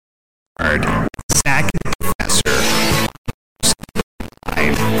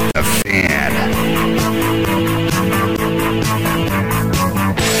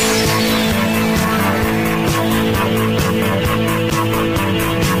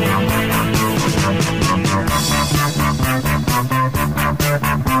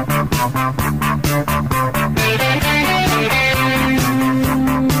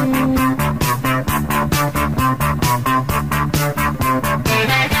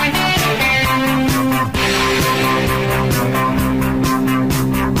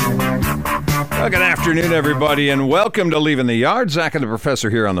afternoon, everybody, and welcome to Leaving the Yard. Zach and the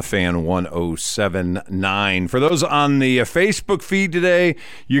Professor here on the Fan 107.9. For those on the Facebook feed today,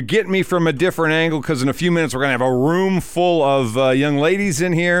 you're getting me from a different angle because in a few minutes we're going to have a room full of young ladies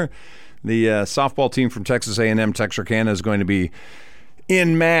in here. The softball team from Texas A&M Texarkana is going to be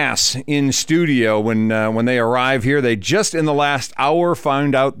en masse in studio when they arrive here. They just in the last hour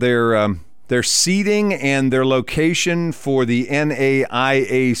found out their seating and their location for the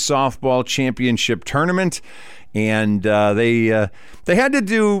NAIA softball championship tournament, and they had to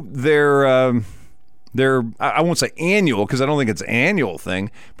do their I won't say annual because I don't think it's an annual thing,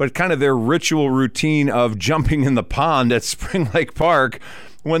 but kind of their ritual routine of jumping in the pond at Spring Lake Park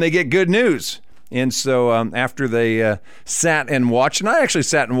when they get good news. And so after they sat and watched, and I actually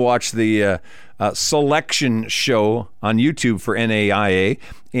sat and watched the selection show on YouTube for NAIA,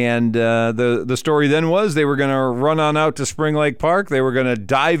 and the story then was they were going to run on out to Spring Lake Park. They were going to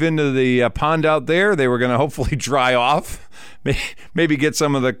dive into the pond out there. They were going to hopefully dry off, maybe get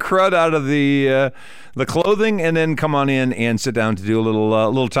some of the crud out of the clothing, and then come on in and sit down to do a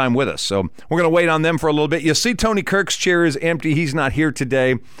little time with us. So we're going to wait on them for a little bit. You'll see Tony Kirk's chair is empty. He's not here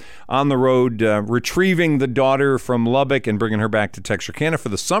today. On the road, retrieving the daughter from Lubbock and bringing her back to Texarkana for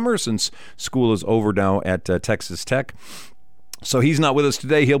the summer since school is over now at Texas Tech. So he's not with us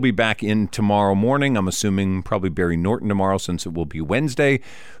today. He'll be back in tomorrow morning. I'm assuming probably Barry Norton tomorrow since it will be Wednesday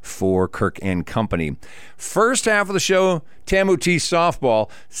for Kirk and company. First half of the show, TAMUT softball.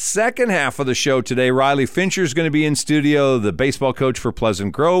 Second half of the show today, Riley Fincher is going to be in studio, the baseball coach for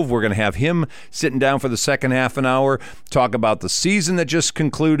Pleasant Grove. We're going to have him sitting down for the second half an hour, talk about the season that just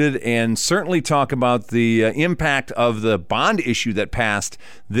concluded, and certainly talk about the impact of the bond issue that passed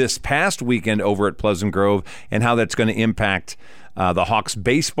this past weekend over at Pleasant Grove and how that's going to impact the Hawks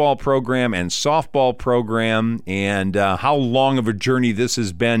baseball program and softball program, and how long of a journey this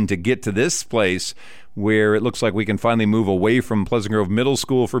has been to get to this place where it looks like we can finally move away from Pleasant Grove Middle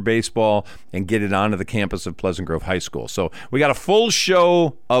School for baseball and get it onto the campus of Pleasant Grove High School. So we got a full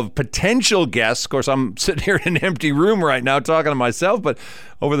show of potential guests. Of course, I'm sitting here in an empty room right now talking to myself, but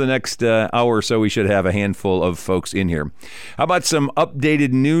over the next hour or so, we should have a handful of folks in here. How about some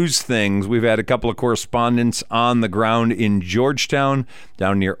updated news things? We've had a couple of correspondents on the ground in Georgetown,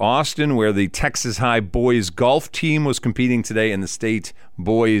 down near Austin, where the Texas High boys golf team was competing today in the state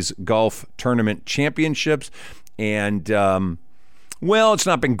boys golf tournament championships. And, well, it's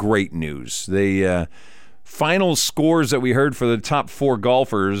not been great news. The final scores that we heard for the top four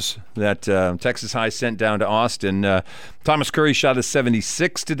golfers that Texas High sent down to Austin. Thomas Curry shot a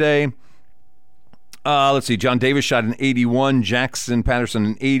 76 today. Let's see. John Davis shot an 81, Jackson Patterson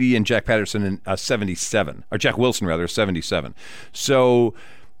an 80, and Jack Patterson a 77. Or Jack Wilson, rather, 77. So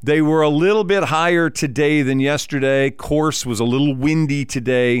they were a little bit higher today than yesterday. Course was a little windy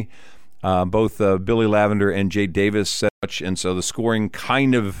today. Both Billy Lavender and Jay Davis said much, and so the scoring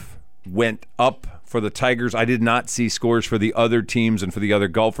kind of went up for the Tigers. I did not see scores for the other teams and for the other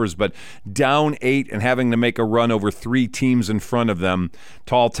golfers, but down 8 and having to make a run over 3 teams in front of them.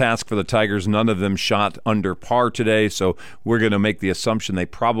 Tall task for the Tigers. None of them shot under par today, so we're going to make the assumption they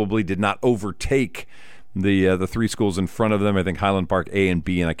probably did not overtake the 3 schools in front of them. I think Highland Park A and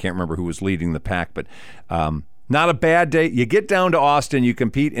B, and I can't remember who was leading the pack, but not a bad day. You get down to Austin, you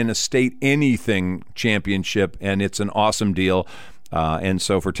compete in a state anything championship, and it's an awesome deal. And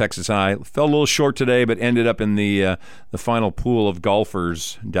so for Texas High, fell a little short today, but ended up in the final pool of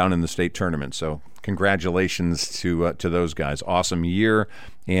golfers down in the state tournament. So congratulations to those guys. Awesome year.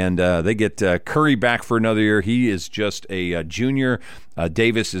 And they get Curry back for another year. He is just a junior.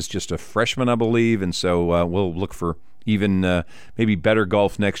 Davis is just a freshman, I believe. And so we'll look for even maybe better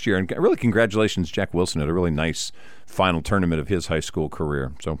golf next year. And really congratulations, Jack Wilson, had a really nice final tournament of his high school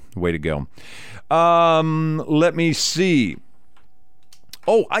career. So way to go. Let me see.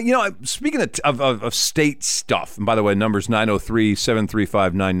 Oh, speaking of state stuff, and by the way, number's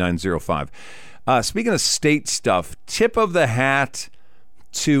 903-735-9905. Speaking of state stuff, tip of the hat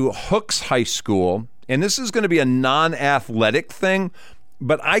to Hooks High School, and this is going to be a non-athletic thing,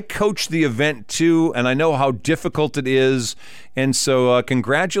 but I coach the event too, and I know how difficult it is, and so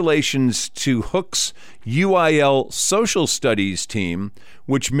congratulations to Hooks UIL Social Studies team,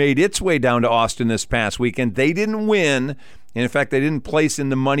 which made its way down to Austin this past weekend. They didn't win. And in fact, they didn't place in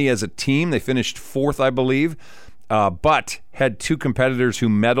the money as a team. They finished 4th, I believe, but had 2 competitors who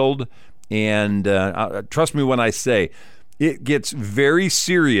medaled. And trust me when I say, it gets very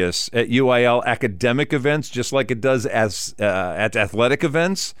serious at UIL academic events, just like it does as at athletic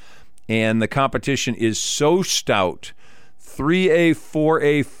events. And the competition is so stout. 3A,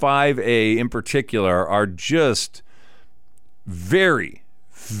 4A, 5A in particular are just very,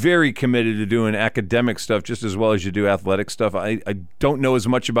 very committed to doing academic stuff just as well as you do athletic stuff. I don't know as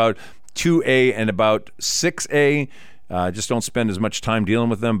much about 2A and about 6A. Just don't spend as much time dealing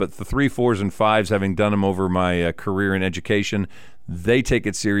with them. But the 3, 4s, and 5s, having done them over my career in education, they take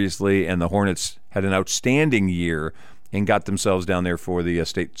it seriously, and the Hornets had an outstanding year and got themselves down there for the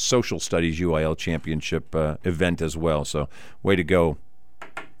State Social Studies UIL Championship event as well. So way to go,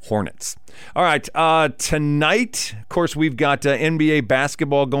 Hornets. All right, tonight, of course, we've got NBA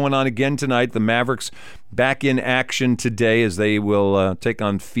basketball going on again tonight. The Mavericks back in action today as they will take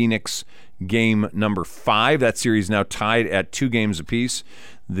on Phoenix game number 5. That series now tied at 2 games apiece.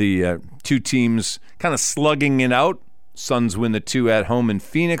 The two teams kind of slugging it out. Suns win the 2 at home in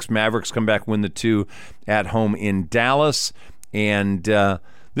Phoenix. Mavericks come back, win the 2 at home in Dallas. And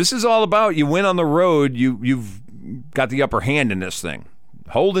this is all about you win on the road, you've got the upper hand in this thing.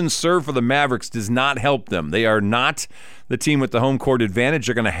 Hold and serve for the Mavericks does not help them. They are not the team with the home court advantage.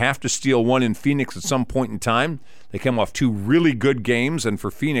 They're going to have to steal one in Phoenix at some point in time. They come off 2 really good games, and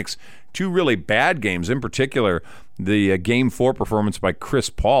for Phoenix, 2 really bad games. In particular, the Game 4 performance by Chris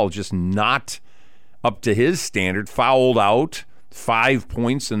Paul, just not up to his standard. Fouled out, 5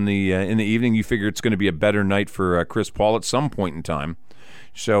 points in the evening. You figure it's going to be a better night for Chris Paul at some point in time.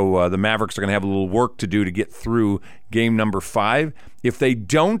 So the Mavericks are going to have a little work to do to get through game number 5. If they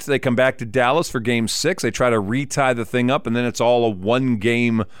don't, they come back to Dallas for game 6. They try to retie the thing up, and then it's all a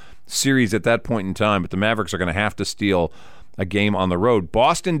 1-game series at that point in time. But the Mavericks are going to have to steal a game on the road.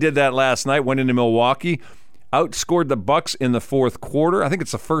 Boston did that last night, went into Milwaukee, outscored the Bucks in the 4th quarter. I think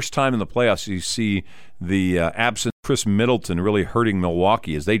it's the first time in the playoffs you see the absent Chris Middleton really hurting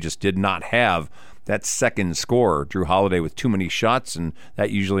Milwaukee, as they just did not have that second scorer. Drew Holiday with too many shots, and that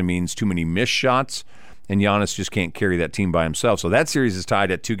usually means too many missed shots, and Giannis just can't carry that team by himself. So that series is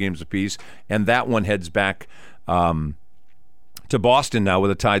tied at 2 games apiece, and that one heads back to Boston now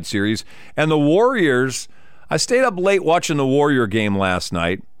with a tied series. And the Warriors, I stayed up late watching the Warrior game last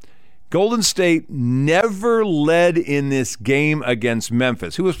night. Golden State never led in this game against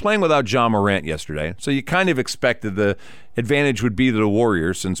Memphis, who was playing without Ja Morant yesterday. So you kind of expected the advantage would be to the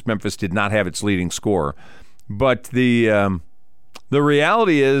Warriors, since Memphis did not have its leading scorer. But the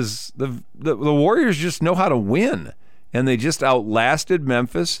reality is the Warriors just know how to win, and they just outlasted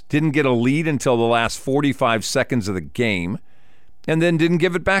Memphis, didn't get a lead until the last 45 seconds of the game, and then didn't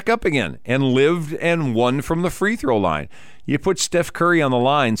give it back up again, and lived and won from the free throw line. You put Steph Curry on the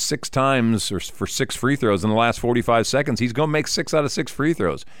line 6 times or for 6 free throws in the last 45 seconds, he's going to make 6 out of 6 free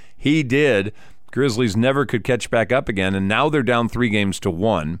throws. He did. Grizzlies never could catch back up again, and now they're down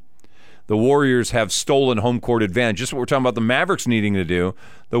 3-1. The Warriors have stolen home court advantage. Just what we're talking about the Mavericks needing to do.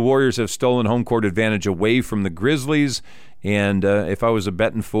 The Warriors have stolen home court advantage away from the Grizzlies, and if I was a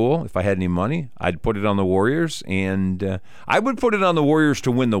betting fool, if I had any money, I'd put it on the Warriors, and I would put it on the Warriors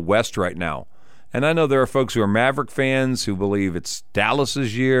to win the West right now. And I know there are folks who are Maverick fans who believe it's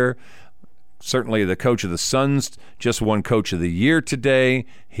Dallas's year. Certainly the coach of the Suns just won Coach of the Year today.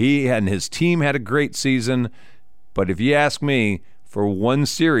 He and his team had a great season. But if you ask me, for one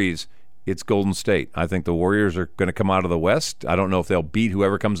series, it's Golden State. I think the Warriors are going to come out of the West. I don't know if they'll beat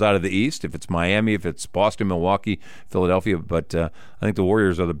whoever comes out of the East, if it's Miami, if it's Boston, Milwaukee, Philadelphia. But I think the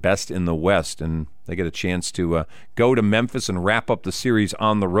Warriors are the best in the West, and they get a chance to go to Memphis and wrap up the series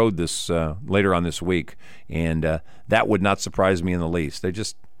on the road this later on this week. And that would not surprise me in the least.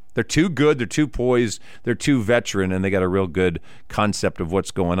 They're too good, they're too poised, they're too veteran, and they got a real good concept of what's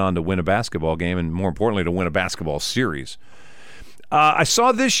going on to win a basketball game, and more importantly, to win a basketball series. I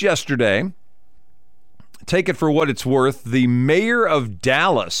saw this yesterday. Take it for what it's worth. The mayor of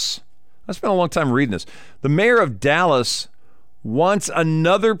Dallas, I spent a long time reading this. The mayor of Dallas wants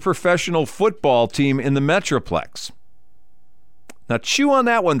another professional football team in the Metroplex. Now, chew on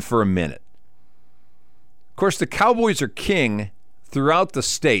that one for a minute. Of course, the Cowboys are king throughout the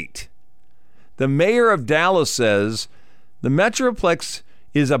state. The mayor of Dallas says the Metroplex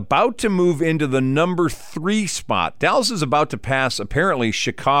is about to move into the number 3 spot. Dallas is about to pass, apparently,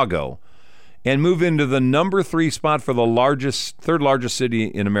 Chicago and move into the number 3 spot for the third largest city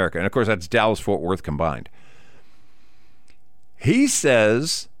in America. And, of course, that's Dallas-Fort Worth combined. He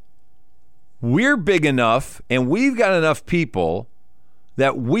says we're big enough and we've got enough people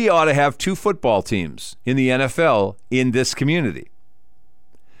that we ought to have 2 football teams in the NFL in this community.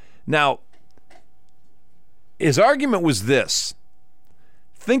 Now, his argument was this.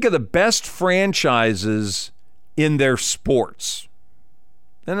 Think of the best franchises in their sports.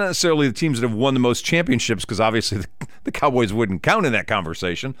 And not necessarily the teams that have won the most championships, because obviously the Cowboys wouldn't count in that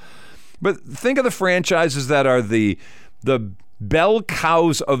conversation. But think of the franchises that are the bell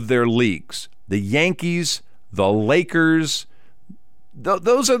cows of their leagues. The Yankees, the Lakers,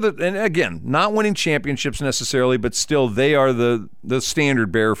 those are and again, not winning championships necessarily, but still they are the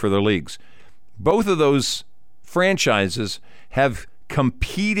standard bearer for their leagues. Both of those franchises have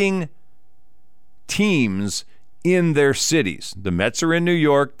competing teams in their cities. The Mets are in New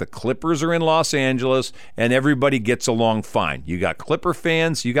York, the Clippers are in Los Angeles, and everybody gets along fine. You got Clipper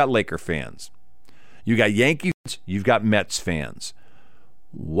fans, you got Laker fans. You got Yankees, you've got Mets fans.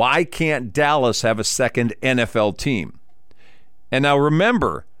 Why can't Dallas have a second NFL team? And now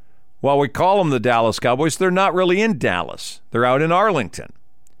remember, while we call them the Dallas Cowboys, they're not really in Dallas. They're out in Arlington.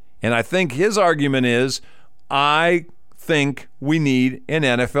 And I think his argument is, I think we need an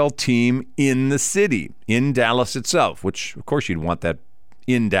NFL team in the city, in Dallas itself, which, of course, you'd want that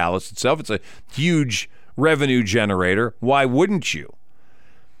in Dallas itself. It's a huge revenue generator. Why wouldn't you?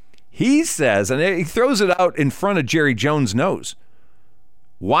 He says, and he throws it out in front of Jerry Jones' nose.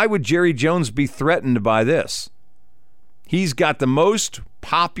 Why would Jerry Jones be threatened by this? He's got the most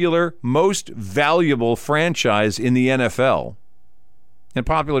popular, most valuable franchise in the NFL. And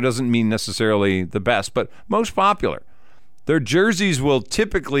popular doesn't mean necessarily the best, but most popular. Their jerseys will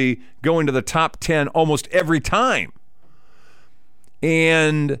typically go into the top 10 almost every time.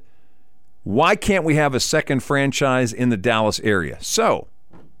 And why can't we have a second franchise in the Dallas area? So,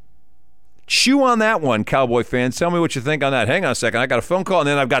 chew on that one, Cowboy fans. Tell me what you think on that. Hang on a second. I got a phone call, and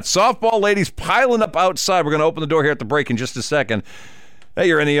then I've got softball ladies piling up outside. We're going to open the door here at the break in just a second. Hey,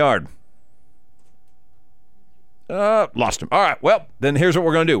 you're in the yard. Lost him. All right, well, then here's what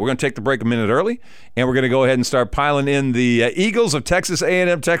we're going to do. We're going to take the break a minute early, and we're going to go ahead and start piling in the Eagles of Texas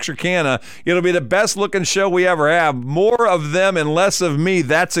A&M Texarkana. It'll be the best-looking show we ever have. More of them and less of me.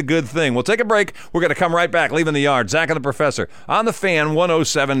 That's a good thing. We'll take a break. We're going to come right back, leaving the yard. Zach and the Professor on the Fan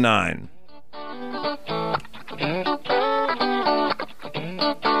 107.9.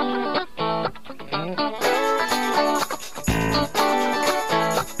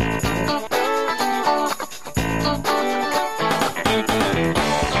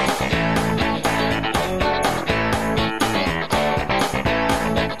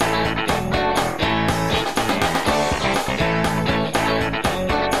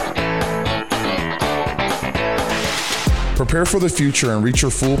 Prepare for the future and reach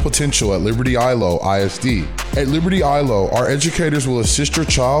your full potential at Liberty ILO ISD. At Liberty ILO, our educators will assist your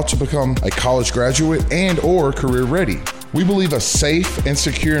child to become a college graduate and or career ready. We believe a safe and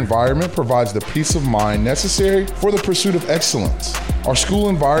secure environment provides the peace of mind necessary for the pursuit of excellence. Our school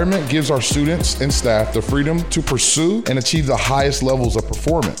environment gives our students and staff the freedom to pursue and achieve the highest levels of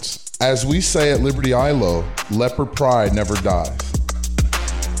performance. As we say at Liberty ILO, leopard pride never dies.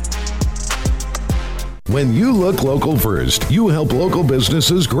 When you look local first, you help local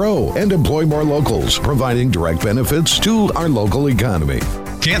businesses grow and employ more locals, providing direct benefits to our local economy.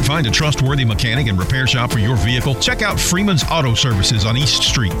 Can't find a trustworthy mechanic and repair shop for your vehicle? Check out Freeman's Auto Services on East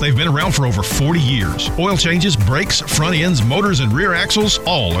Street. They've been around for over 40 years. Oil changes, brakes, front ends, motors, and rear axles,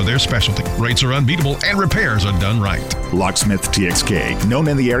 all are their specialty. Rates are unbeatable and repairs are done right. Locksmith TXK, known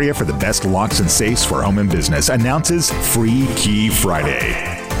in the area for the best locks and safes for home and business, announces Free Key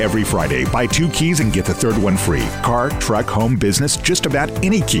Friday. Every Friday, buy 2 keys and get the third one free. Car, truck, home, business, just about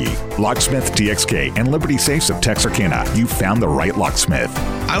any key. Locksmith TXK and Liberty Safes of Texarkana. You found the right locksmith.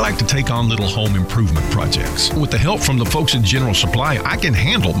 I like to take on little home improvement projects. With the help from the folks at General Supply, I can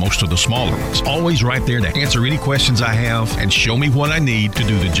handle most of the smaller ones. Always right there to answer any questions I have and show me what I need to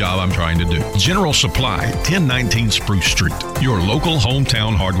do the job I'm trying to do. General Supply, 1019 Spruce Street, your local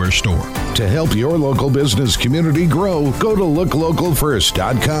hometown hardware store. To help your local business community grow, go to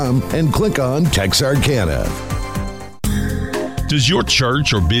looklocalfirst.com and click on Texarkana. Does your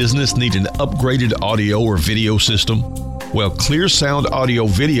church or business need an upgraded audio or video system? Well, Clear Sound Audio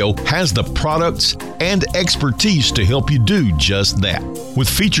Video has the products and expertise to help you do just that. With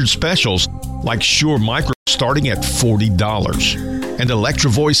featured specials like Shure Micro starting at $40 and Electro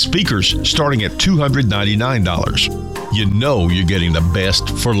Voice speakers starting at $299. You know you're getting the best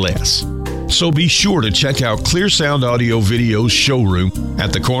for less. So be sure to check out Clear Sound Audio Video's showroom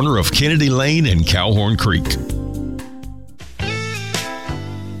at the corner of Kennedy Lane and Cowhorn Creek.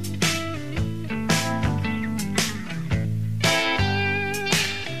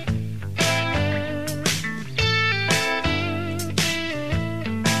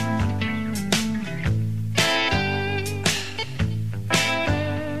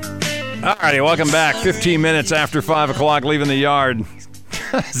 All righty, welcome back. 15 minutes after 5 o'clock, leaving the yard.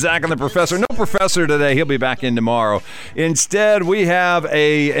 Zach and the Professor. No Professor today. He'll be back in tomorrow. Instead, we have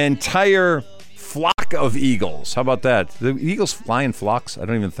an entire flock flock of eagles. How about that? The eagles fly in flocks? I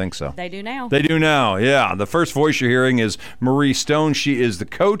don't even think so. They do now. They do now, yeah. The first voice you're hearing is Marie Stone. She is the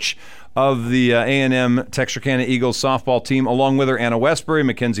coach of the A&M Texarkana Eagles softball team, along with her Anna Westbury,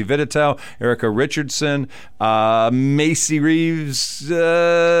 Mackenzie Vitatow, Erica Richardson, Macy Reeves,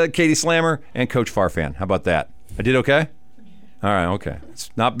 Katie Slammer, and Coach Farfan. How about that? I did okay? All right, okay. It's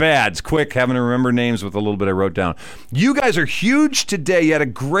not bad. It's quick having to remember names with a little bit I wrote down. You guys are huge today. You had a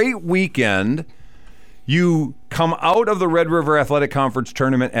great weekend. You come out of the Red River Athletic Conference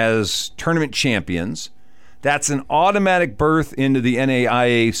tournament as tournament champions. That's an automatic berth into the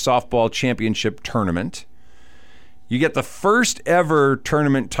NAIA Softball Championship Tournament. You get the first ever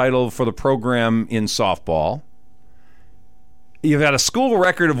tournament title for the program in softball. You've had a school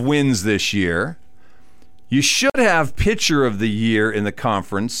record of wins this year. You should have pitcher of the year in the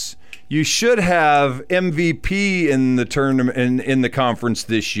conference. You should have MVP in the tournament in the conference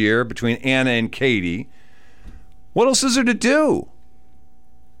this year between Anna and Katie. What else is there to do?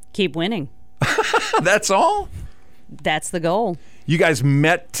 Keep winning. That's all? That's the goal. You guys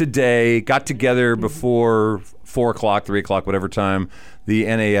met today, got together before 4 o'clock, 3 o'clock, whatever time, the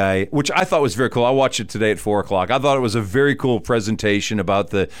NAI, which I thought was very cool. I watched it today at 4 o'clock. I thought it was a very cool presentation about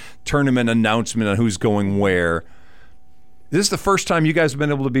the tournament announcement on who's going where. This is the first time you guys have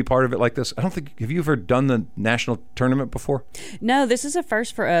been able to be part of it like this? I don't think, have you ever done the national tournament before? No, this is a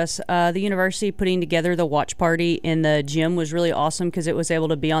first for us. The university putting together the watch party in the gym was really awesome because it was able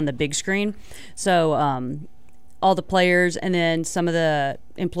to be on the big screen. So all the players and then some of the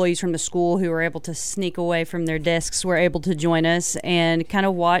employees from the school who were able to sneak away from their desks were able to join us and kind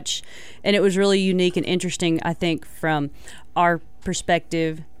of watch. And it was really unique and interesting, I think, from our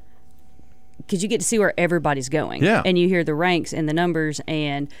perspective, because you get to see where everybody's going. Yeah. And you hear the ranks and the numbers,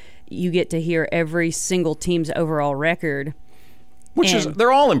 and you get to hear every single team's overall record. Which is,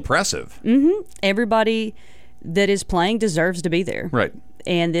 they're all impressive. Mm-hmm. Everybody that is playing deserves to be there. Right.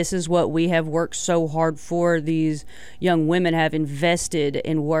 And this is what we have worked so hard for. These young women have invested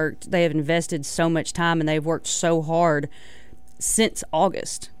and worked. They have invested so much time, and they've worked so hard since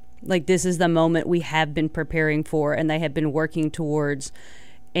August. Like, this is the moment we have been preparing for, and they have been working towards.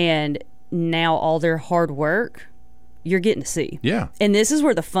 And now all their hard work, you're getting to see. Yeah. And this is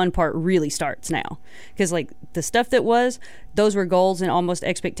where the fun part really starts now. Because, like, the stuff that was, those were goals and almost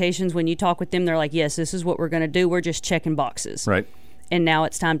expectations. When you talk with them, they're like, yes, this is what we're going to do. We're just checking boxes. Right. And now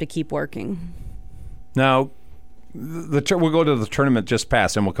it's time to keep working. Now, we'll go to the tournament just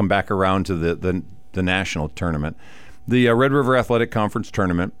past, and we'll come back around to the national tournament. The Red River Athletic Conference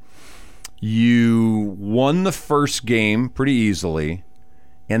tournament, you won the first game pretty easily,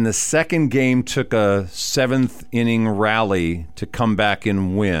 and the second game took a seventh-inning rally to come back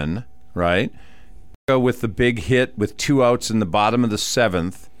and win, right? Go with the big hit with 2 outs in the bottom of the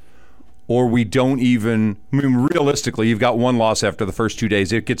seventh. Or we don't even, I mean, realistically, you've got one loss after the first 2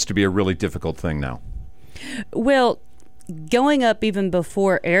 days. It gets to be a really difficult thing now. Well, going up even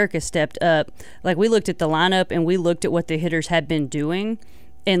before Erica stepped up, like, we looked at the lineup and we looked at what the hitters had been doing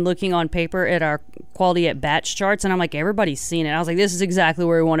and looking on paper at our quality at bats charts, and I'm like, everybody's seen it. I was like, this is exactly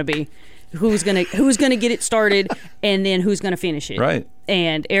where we want to be. Who's gonna get it started, and then who's gonna finish it? Right.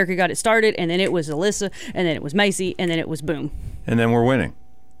 And Erica got it started, and then it was Alyssa, and then it was Macy, and then it was boom. And then we're winning.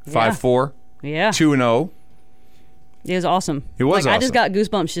 5-4. Yeah. 2-0. It was awesome. It was awesome. I just got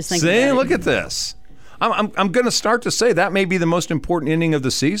goosebumps just thinking about it. Look at this. I'm going to start to say that may be the most important inning of the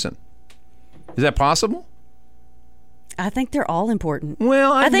season. Is that possible? I think they're all important.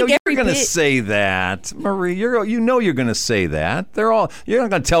 Well, I think you're going to say that, Marie. You're going to say that. They're all. You're not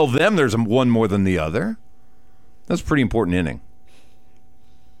going to tell them there's one more than the other. That's a pretty important inning.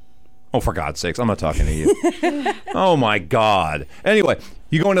 Oh, for God's sakes, I'm not talking to you. Oh, my God. Anyway,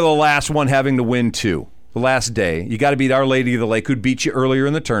 you go into the last one having to win 2. The last day. You got to beat Our Lady of the Lake, who'd beat you earlier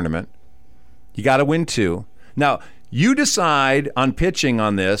in the tournament. You got to win 2. Now, you decide on pitching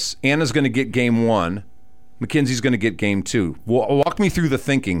on this. Anna's going to get game 1. Mackenzie's going to get game 2. Walk me through the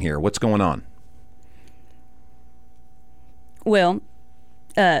thinking here. What's going on? Well,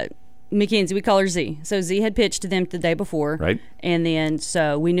 Mackenzie, we call her Z. So Z had pitched to them the day before. Right. And then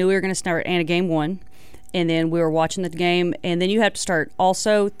so we knew we were going to start Anna game 1. And then we were watching the game. And then you have to start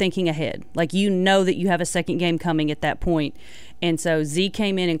also thinking ahead. Like, you know that you have a second game coming at that point. And so Z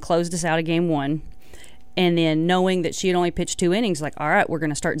came in and closed us out of game 1. And then knowing that she had only pitched 2 innings, like, all right, we're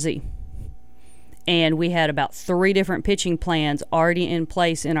going to start Z. And we had about 3 different pitching plans already in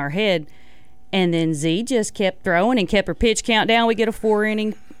place in our head. And then Z just kept throwing and kept her pitch count down. We get a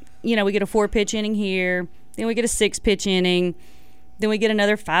 4-inning, we get a 4-pitch inning here. Then we get a 6-pitch inning. Then we get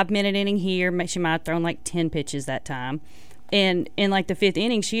another 5-minute inning here. She might have thrown like 10 pitches that time. And in like the 5th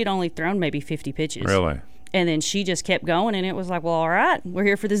inning, she had only thrown maybe 50 pitches. Really? And then she just kept going, and it was like, well, all right, we're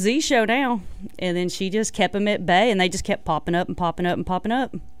here for the Z show now. And then she just kept them at bay, and they just kept popping up and popping up and popping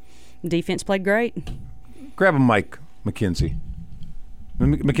up. Defense played great. Grab a mic, Mackenzie.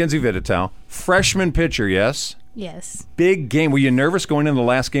 Mackenzie Vidital, freshman pitcher, yes? Yes. Big game. Were you nervous going into the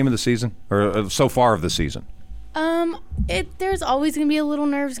last game of the season, or so far of the season? There's always going to be a little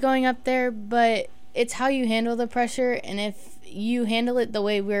nerves going up there, but it's how you handle the pressure, and if you handle it the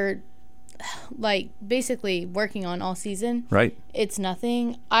way we're like basically working on all season, right? It's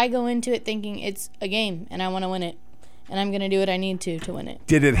nothing. I go into it thinking it's a game, and I want to win it, and I'm going to do what I need to win it.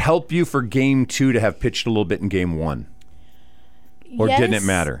 Did it help you for game 2 to have pitched a little bit in game 1? Or yes. Didn't it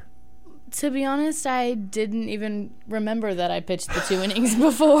matter? To be honest, I didn't even remember that I pitched the 2 innings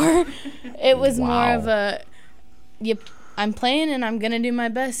before. It was more of a, I'm playing and I'm going to do my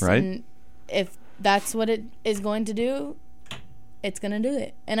best. Right. And if that's what it is going to do, it's going to do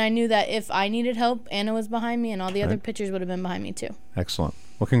it. And I knew that if I needed help, Anna was behind me and all the other pitchers would have been behind me too. Excellent.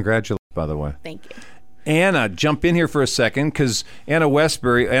 Well, congratulations, by the way. Thank you. Anna, jump in here for a second, because Anna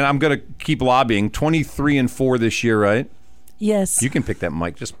Westbury, and I'm going to keep lobbying, 23-4 this year, right? Yes. You can pick that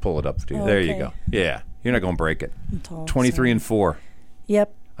mic. Just pull it up to you. There you go. Yeah. You're not going to break it. 23-4.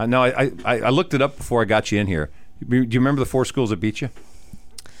 Yep. No, I looked it up before I got you in here. Do you remember the 4 schools that beat you?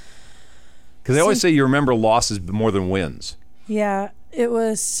 Because they always say you remember losses more than wins. Yeah. It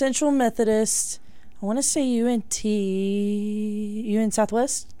was Central Methodist. I want to say UNT.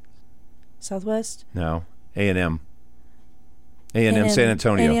 Southwest? Southwest? No. A&M. A&M San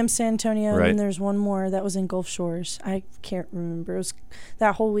Antonio. A&M San Antonio, right. And then there's one more that was in Gulf Shores. I can't remember. It was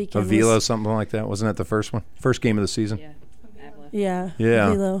that whole weekend. Avila, something like that. Wasn't that the first one? First game of the season? Yeah. Yeah.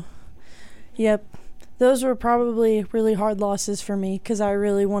 Avila. Yep. Those were probably really hard losses for me because I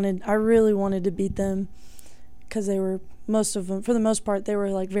really wanted to beat them because they were, most of them, for the most part, they were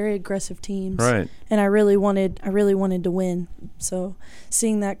like very aggressive teams. Right. And I really wanted to win. So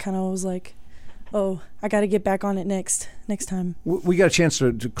seeing that kind of was like, oh, I got to get back on it next time. We got a chance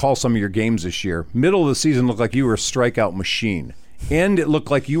to call some of your games this year. Middle of the season looked like you were a strikeout machine. And it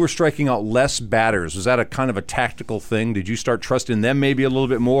looked like you were striking out less batters. Was that a kind of a tactical thing? Did you start trusting them maybe a little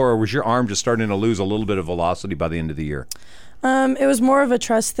bit more, or was your arm just starting to lose a little bit of velocity by the end of the year? It was more of a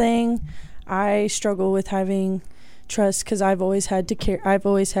trust thing. I struggle with having trust because I've always had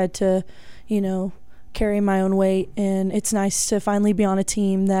to, carry my own weight, and it's nice to finally be on a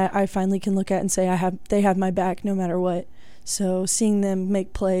team that I finally can look at and say they have my back no matter what. So seeing them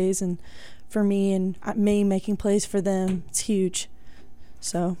make plays and for me and me making plays for them, it's huge.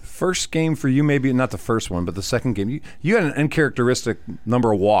 So first game for you, maybe not the first one, but the second game, you had an uncharacteristic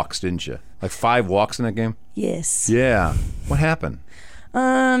number of walks, didn't you? Like 5 walks in that game? Yes. Yeah. What happened?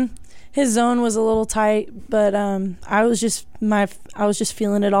 His zone was a little tight, but I was just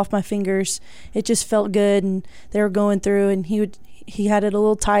feeling it off my fingers. It just felt good, and they were going through, and he had it a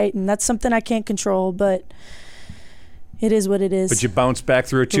little tight, and that's something I can't control, but it is what it is. But you bounced back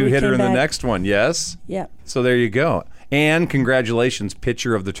through a 2-hitter in the next one, yes? Yep. So there you go. And congratulations,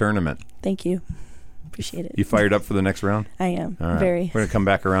 pitcher of the tournament. Thank you. Appreciate it. You fired up for the next round? I am. All right. Very. We're going to come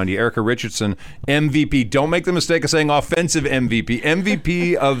back around you. Erica Richardson, MVP. Don't make the mistake of saying offensive MVP.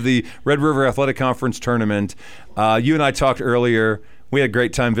 MVP of the Red River Athletic Conference tournament. You and I talked earlier. We had a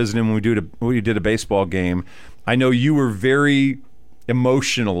great time visiting when we did a baseball game. I know you were very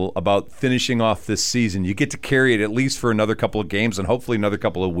emotional about finishing off this season. You get to carry it at least for another couple of games and hopefully another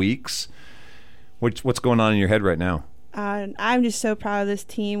couple of weeks. What's going on in your head right now? I'm just so proud of this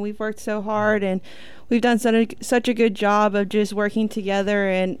team. We've worked so hard, and we've done such a good job of just working together,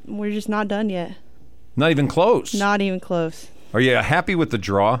 and we're just not done yet. Not even close? Not even close. Are you happy with the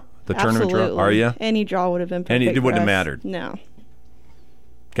draw, the tournament draw? Are you? Any draw would have been perfect. It wouldn't have for us. mattered? No.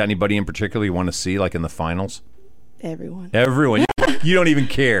 Got anybody in particular you want to see, like in the finals? Everyone. You don't even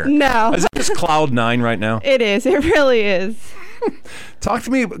care. No. Is it just cloud 9 right now? It is. It really is. Talk to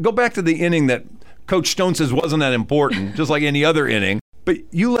me. Go back to the inning that Coach Stone says wasn't that important, just like any other inning. But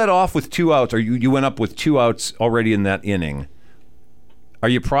you led off with 2 outs, or you went up with 2 outs already in that inning. Are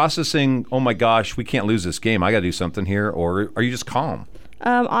you processing, oh my gosh, we can't lose this game, I got to do something here, or are you just calm?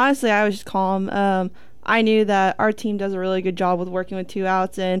 Honestly, I was just calm. I knew that our team does a really good job with working with 2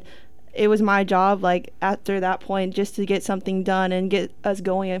 outs, and it was my job, like, after that point, just to get something done and get us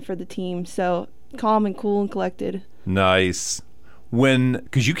going in for the team. So calm and cool and collected. Nice.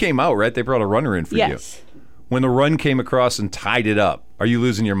 Because you came out, right? They brought a runner in for you. Yes. when the run came across and tied it up. Are you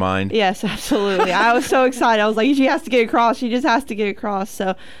losing your mind? Yes, absolutely. I was so excited. I was like, she has to get across. She just has to get across.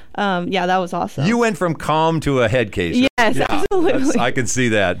 So, yeah, that was awesome. You went from calm to a head case. Yes, absolutely. I can see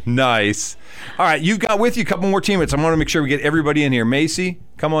that. Nice. All right, you've got with you a couple more teammates. I want to make sure we get everybody in here. Macy,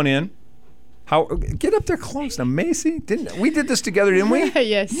 come on in. Get up there close now, Macy. We did this together, didn't we?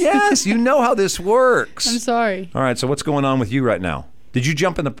 Yes. Yes, you know how this works. I'm sorry. All right, so what's going on with you right now? Did you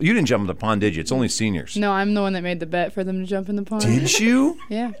jump in the? You didn't jump in the pond, did you? It's only seniors. No, I'm the one that made the bet for them to jump in the pond. Did you?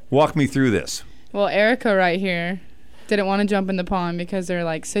 Yeah. Walk me through this. Well, Erica right here didn't want to jump in the pond because they're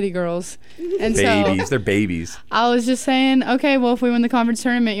like city girls. And Babies. so They're babies. I was just saying, okay, well, if we win the conference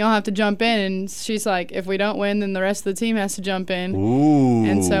tournament, you'll have to jump in. And she's like, if we don't win, then the rest of the team has to jump in. Ooh.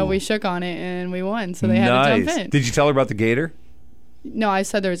 And so we shook on it and we won. So they had to jump in. Did you tell her about the gator? No, I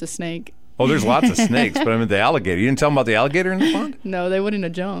said there was a snake. Oh, there's lots of snakes, but I mean the alligator. You didn't tell them about the alligator in the pond? No, they wouldn't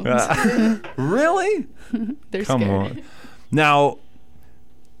have jumped. Really? They're Come scared. on. Now,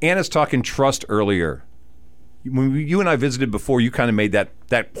 Anna's talking trust earlier. When you and I visited before, you kind of made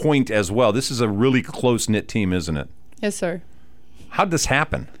that point as well. This is a really close-knit team, isn't it? Yes, sir. How'd this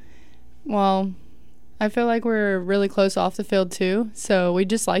happen? Well, I feel like we're really close off the field, too. So we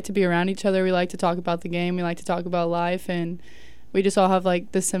just like to be around each other. We like to talk about the game. We like to talk about life. And we just all have,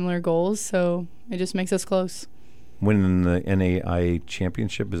 like, the similar goals. So it just makes us close. Winning the NAIA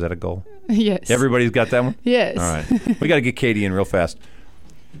championship, is that a goal? Yes. Everybody's got that one? Yes. All right. We got to get Katie in real fast.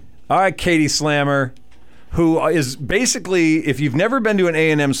 All right, Katie Slammer, who is basically, if you've never been to an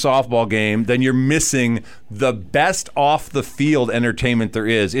A&M softball game, then you're missing the best off-the-field entertainment there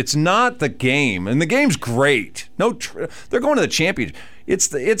is. It's not the game, and the game's great. They're going to the championship. It's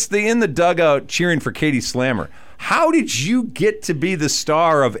the in the dugout cheering for Katie Slammer. How did you get to be the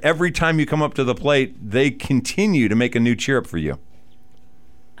star of every time you come up to the plate, they continue to make a new cheer up for you?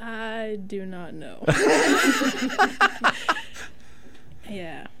 I do not know.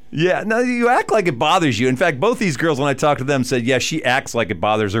 Yeah. Yeah, no, you act like it bothers you. In fact, both these girls, when I talked to them, said, yeah, she acts like it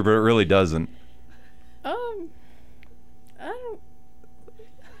bothers her, but it really doesn't. I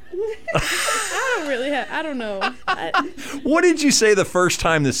don't know. What did you say the first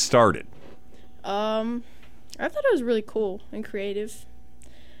time this started? I thought it was really cool and creative.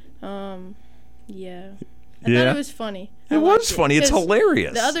 Yeah. I thought it was funny. It was funny. It's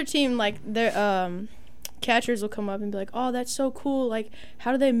hilarious. The other team, like, their catchers will come up and be like, oh, that's so cool. Like,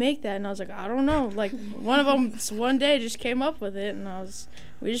 how do they make that? And I was like, I don't know. Like, one of them one day just came up with it, and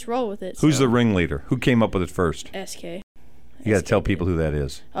we just roll with it. Who's the ringleader? Who came up with it first? SK. You got to tell people who that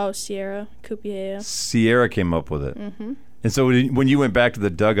is. Oh, Sierra Cupier. Sierra came up with it. Mm-hmm. And so when you went back to the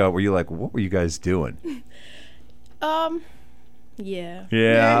dugout, were you like, what were you guys doing? Yeah.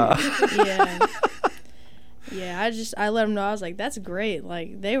 Yeah. Yeah. Yeah, I let them know. I was like, that's great.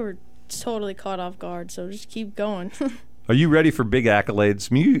 Like, they were totally caught off guard, so just keep going. Are you ready for big accolades?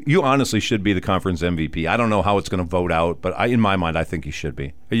 I mean, you honestly should be the conference MVP. I don't know how it's going to vote out, but in my mind, I think you should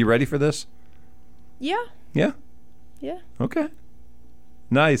be. Are you ready for this? Yeah. Yeah? Yeah. Okay.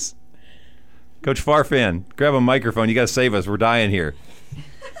 Nice. Coach Farfan, grab a microphone. You got to save us. We're dying here.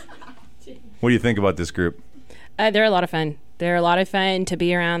 What do you think about this group? They're a lot of fun. They're a lot of fun to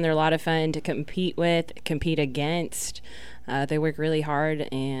be around. They're a lot of fun to compete with, compete against. They work really hard,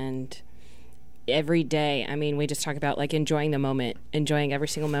 and every day, I mean, we just talk about, like, enjoying the moment, enjoying every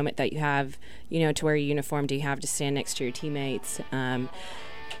single moment that you have, to wear a uniform, do you have to stand next to your teammates,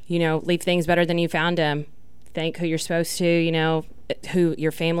 leave things better than you found them. Thank who you're supposed to, who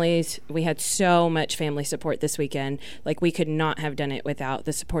your families. We had so much family support this weekend. Like, we could not have done it without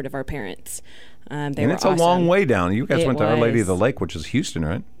the support of our parents. And it's awesome. A long way down. You guys went to Our Lady of the was. Lake, which is Houston,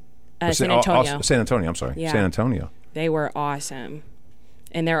 right? San Antonio. San Antonio, I'm sorry. Yeah. San Antonio. They were awesome.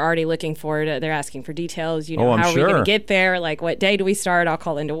 And they're already looking forward to, they're asking for details, I'm how are sure. we going to get there? Like, what day do we start? I'll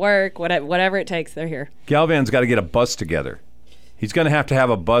call into work. Whatever it takes, they're here. Galvan's got to get a bus together. He's going to have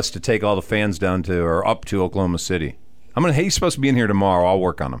a bus to take all the fans down to or up to Oklahoma City. He's supposed to be in here tomorrow. I'll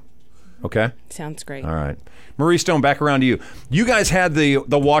work on him. Okay? Sounds great. All right. Marie Stone, back around to you. You guys had the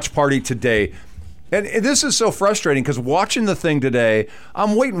watch party today. And this is so frustrating because watching the thing today,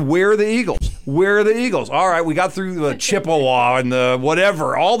 I'm waiting, where are the Eagles? Where are the Eagles? All right, we got through the Chippewa and the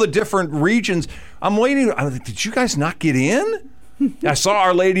whatever, all the different regions. I'm waiting. I'm like, did you guys not get in? I saw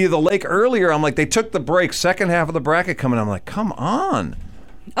Our Lady of the Lake earlier. I'm like, they took the break, second half of the bracket coming. I'm like, come on.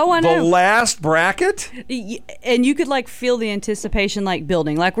 Oh, I know. The last bracket? And you could, like, feel the anticipation, like,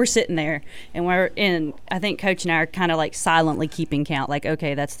 building. Like, we're sitting there, and I think Coach and I are kind of, like, silently keeping count. Like,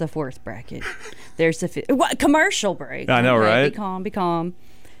 okay, that's the fourth bracket. There's the fifth. What, commercial break. I know, okay, right? Be calm.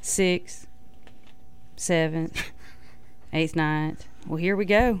 6th, 7th, 8th, 9th, Well, here we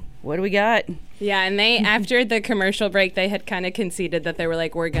go. What do we got? Yeah, and they, after the commercial break, they had kind of conceded that they were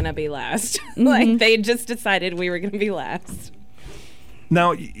like, we're going to be last. Like, they just decided we were going to be last.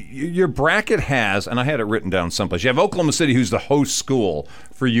 Now, your bracket has, and I had it written down someplace, you have Oklahoma City, who's the host school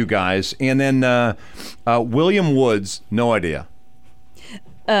for you guys, and then William Woods, no idea.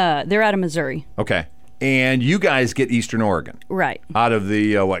 They're out of Missouri. Okay. And you guys get Eastern Oregon. Right. Out of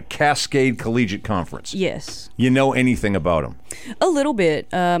the, Cascade Collegiate Conference. Yes. You know anything about them? A little bit.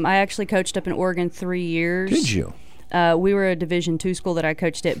 I actually coached up in Oregon 3 years. Did you? We were a Division II school that I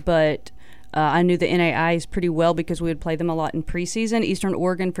coached at, but I knew the NAIs pretty well because we would play them a lot in preseason. Eastern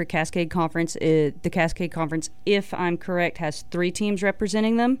Oregon for Cascade Conference, the Cascade Conference, if I'm correct, has 3 teams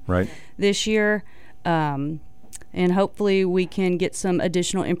representing them this year. And hopefully we can get some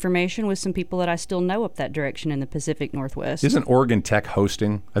additional information with some people that I still know up that direction in the Pacific Northwest. Isn't Oregon Tech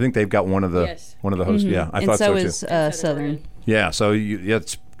hosting? I think they've got one of the hosts. Yeah, I thought so too. And so is Southern. Yeah, so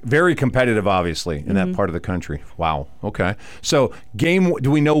it's very competitive, obviously, in that part of the country. Wow. Okay. So do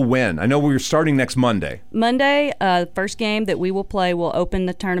we know when? I know we're starting next Monday. Monday, first game that we will play will open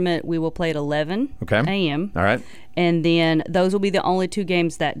the tournament. We will play at 11 a.m. All right. And then those will be the only 2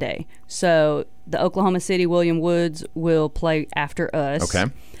 games that day. So the Oklahoma City William Woods will play after us. Okay.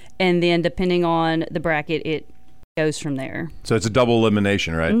 And then depending on the bracket, it goes from there. So it's a double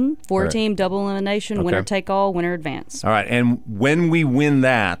elimination, right? 4-team double elimination, winner take all, winner advance. All right. And when we win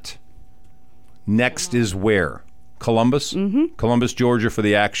that, next is where? Columbus? Columbus, Georgia for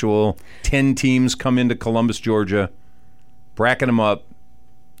the actual 10 teams come into Columbus, Georgia, bracket them up,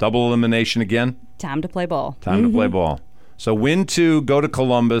 double elimination again? Time to play ball. Time to play ball. So win 2, go to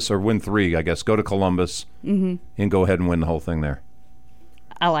Columbus, or win 3, I guess. Go to Columbus and go ahead and win the whole thing there.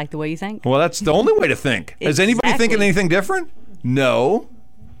 I like the way you think. Well, that's the only way to think. Is anybody thinking anything different? No.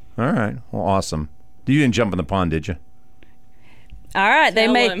 All right. Well, awesome. You didn't jump in the pond, did you? All right. They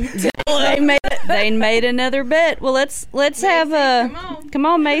made another bet. Well, let's Macy, have come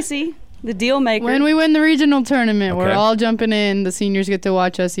on, Macy. The deal maker. When we win the regional tournament, we're all jumping in. The seniors get to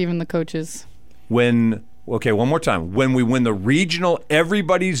watch us, even the coaches. One more time. When we win the regional,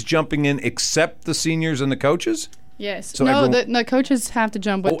 everybody's jumping in except the seniors and the coaches? Yes. So the coaches have to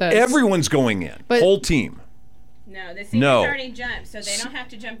jump with us. Everyone's going in. Whole team. No, the seniors already jumped, so they don't have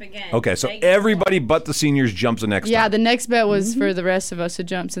to jump again. Okay, so everybody but the seniors jumps the next time. Yeah, the next bet was for the rest of us to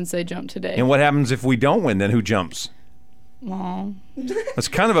jump since they jumped today. And what happens if we don't win? Then who jumps? Well, that's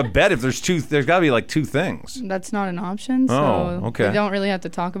kind of a bet. If there's got to be like 2 things. That's not an option, so okay. We don't really have to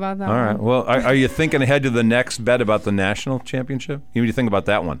talk about that. All right. Well, are you thinking ahead to the next bet about the national championship? You need to think about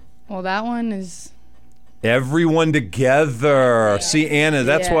that one. Well, that one is everyone together. See, Anna,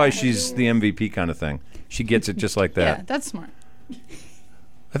 that's why she's the MVP kind of thing. She gets it just like that. Yeah, that's smart.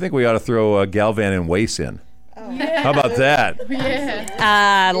 I think we ought to throw Galvan and Wace in. How about that?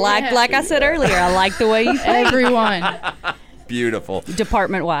 Yeah. Like I said earlier, I like the way you think. Everyone. Beautiful.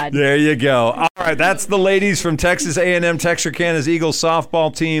 Department-wide. There you go. All right, that's the ladies from Texas A&M Texarkana's Eagles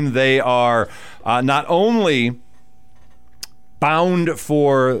softball team. They are not only bound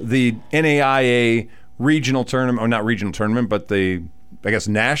for the NAIA regional tournament, or not regional tournament, but the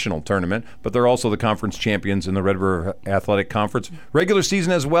national tournament, but they're also the conference champions in the Red River Athletic Conference. Regular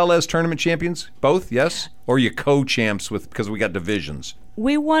season as well as tournament champions? Both, yes? Or you co-champs because we got divisions?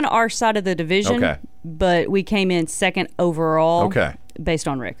 We won our side of the division, but we came in second overall based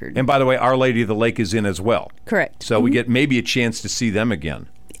on record. And by the way, Our Lady of the Lake is in as well. Correct. So we get maybe a chance to see them again,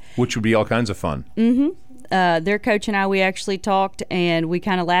 which would be all kinds of fun. Their coach and I, we actually talked, and we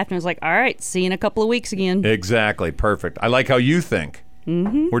kind of laughed and was like, all right, see you in a couple of weeks again. Exactly. Perfect. I like how you think.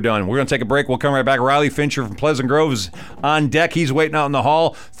 We're done. We're going to take a break. We'll come right back. Riley Fincher from Pleasant Grove is on deck. He's waiting out in the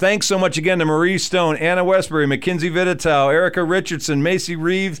hall. Thanks so much again to Marie Stone, Anna Westbury, Mackenzie Vitatow, Erica Richardson, Macy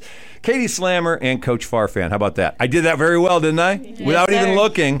Reeves, Katie Slammer, and Coach Farfan. How about that? I did that very well, didn't I? Without even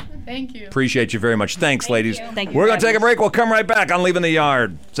looking. Thank you. Appreciate you very much. Thanks, ladies. Thank you. We're going to take a break. We'll come right back on Leaving the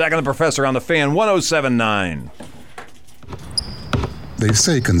Yard. Zach and the Professor on the Fan 107.9. They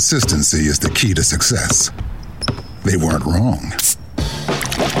say consistency is the key to success. They weren't wrong.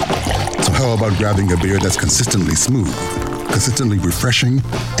 So how about grabbing a beer that's consistently smooth, consistently refreshing,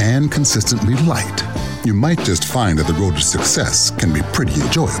 and consistently light? You might just find that the road to success can be pretty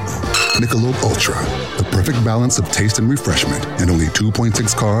enjoyable. Michelob Ultra, the perfect balance of taste and refreshment, and only 2.6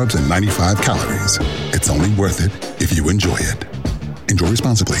 carbs and 95 calories. It's only worth it if you enjoy it. Enjoy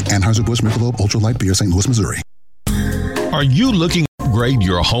responsibly. Anheuser-Busch Michelob Ultra Light Beer, St. Louis, Missouri. Are you looking to upgrade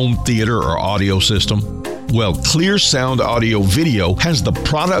your home theater or audio system? Well, Clear Sound Audio Video has the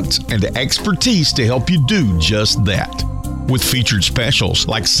products and expertise to help you do just that. with featured specials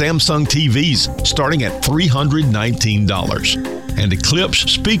like Samsung TVs starting at $319 and Eclipse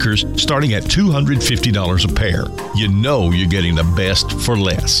speakers starting at $250 a pair. You know you're getting the best for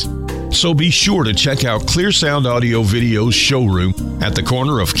less. So be sure to check out Clear Sound Audio Video's showroom at the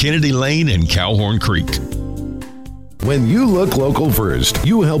corner of Kennedy Lane and Cowhorn Creek. When you look local first,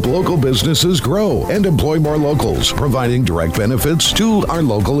 you help local businesses grow and employ more locals, providing direct benefits to our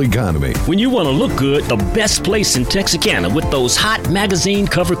local economy. When you want to look good, the best place in Texarkana with those hot magazine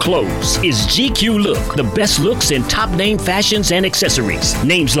cover clothes is GQ Look. The best looks in top name fashions and accessories.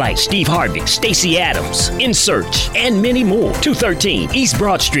 Names like Steve Harvey, Stacey Adams, In Search, and many more. 213 East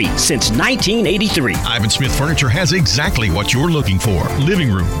Broad Street since 1983. Ivan Smith Furniture has exactly what you're looking for.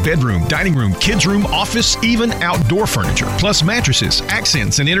 Living room, bedroom, dining room, kids room, office, even outdoor furniture, plus mattresses,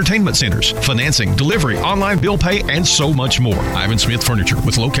 accents, and entertainment centers, financing, delivery, online bill pay, and so much more. Ivan Smith Furniture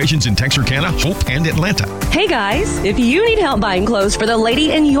with locations in Texarkana, Hope, and Atlanta. Hey guys, if you need help buying clothes for the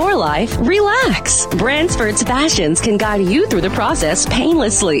lady in your life, relax. Bransford's Fashions can guide you through the process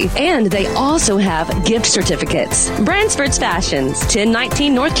painlessly, and they also have gift certificates. Bransford's Fashions,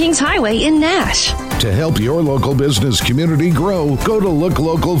 1019 North Kings Highway in Nash. To help your local business community grow, go to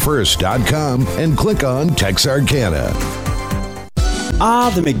looklocalfirst.com and click on Texarkana.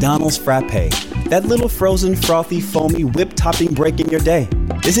 Ah, the McDonald's Frappe. That little frozen, frothy, foamy, whip-topping break in your day.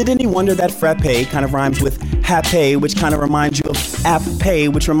 Is it any wonder that Frappe kind of rhymes with happy, which kind of reminds you of app pay,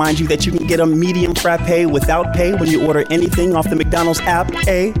 which reminds you that you can get a medium Frappe without pay when you order anything off the McDonald's app,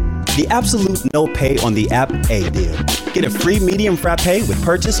 A? The absolute no pay on the app A deal. Get a free medium frappe with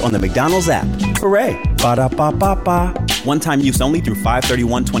purchase on the McDonald's app. Hooray! Ba-da-ba-ba-ba. One-time use only through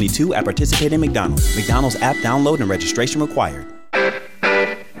 5/31/22 at participating McDonald's. McDonald's app download and registration required.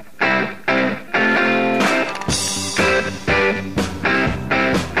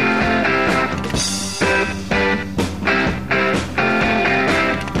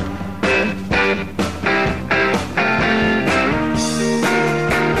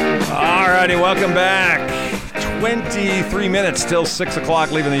 Welcome back. 23 minutes till 6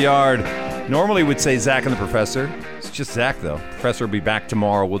 o'clock, leaving the yard. Normally we'd say Zach and the Professor. It's just Zach, though. Professor will be back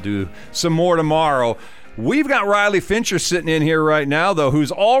tomorrow. We'll do some more tomorrow. We've got Riley Fincher sitting in here right now, though,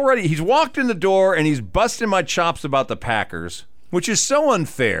 he's walked in the door and he's busting my chops about the Packers, which is so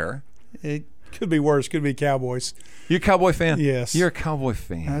unfair. It could be worse. Could be Cowboys. You're a Cowboy fan? Yes. You're a Cowboy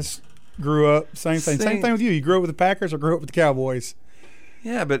fan. I grew up, same thing. Same thing with you. You grew up with the Packers or grew up with the Cowboys?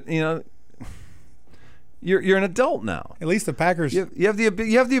 Yeah, but, You're an adult now. At least the Packers. You have the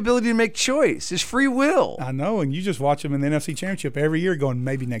ability to make choice. It's free will. I know, and you just watch them in the NFC Championship every year, going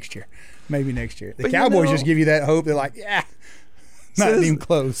maybe next year. The Cowboys just give you that hope. They're like, not even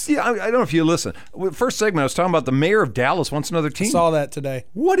close. Yeah, I don't know if you listen. First segment, I was talking about the mayor of Dallas wants another team. I saw that today.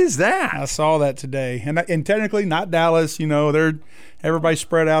 What is that? I saw that today, and technically not Dallas. They're everybody's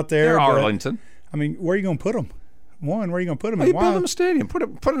spread out there. They're Arlington. I mean, where are you going to put them? Where are you going to put them? You build them a stadium. Put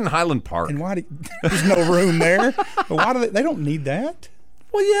it in Highland Park. And why? There's no room there. But why do they don't need that?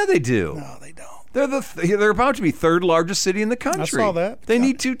 Well, yeah, they do. No, they don't. They're about to be third largest city in the country. I saw that. They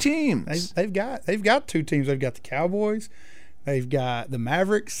need two teams. They've got two teams. They've got the Cowboys. They've got the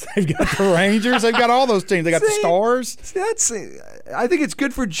Mavericks. They've got the Rangers. They've got all those teams. They got the Stars. I think it's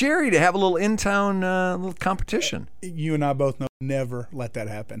good for Jerry to have a little in-town little competition. You and I both know never let that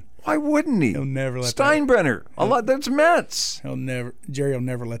happen. Why wouldn't he? He'll never let Steinbrenner. That's Mets. Jerry will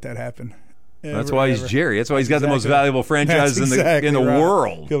never let that happen. That's why he's Jerry. That's why he's got the most valuable franchise in the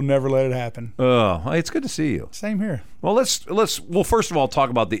world. He'll never let it happen. Oh, it's good to see you. Same here. Well, let's first of all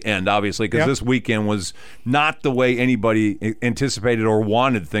talk about the end, obviously, because this weekend was not the way anybody anticipated or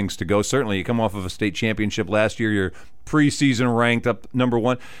wanted things to go. Certainly, you come off of a state championship last year. You're preseason ranked up number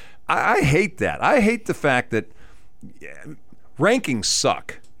one. I hate that. I hate the fact that rankings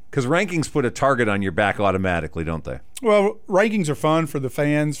suck. Because rankings put a target on your back automatically, don't they? Well, rankings are fun for the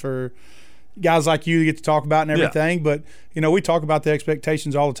fans, for guys like you to get to talk about and everything. Yeah. But, we talk about the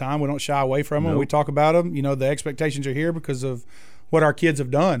expectations all the time. We don't shy away from them. Nope. We talk about them. The expectations are here because of what our kids have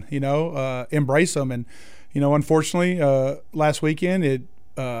done, embrace them. And, unfortunately, last weekend it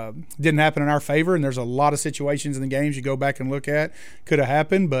didn't happen in our favor. And there's a lot of situations in the games you go back and look at could have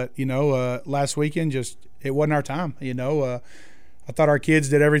happened. But, last weekend it wasn't our time, I thought our kids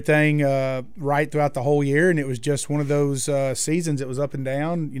did everything right throughout the whole year, and it was just one of those seasons. It was up and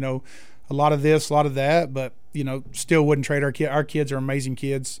down, a lot of this, a lot of that, but, still wouldn't trade our kids. Our kids are amazing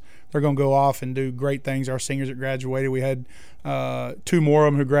kids. They're going to go off and do great things. Our seniors that graduated, we had two more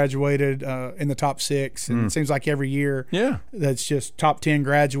of them who graduated in the top 6, and it seems like every year that's just top 10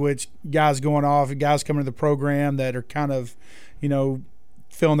 graduates, guys going off, guys coming to the program that are kind of,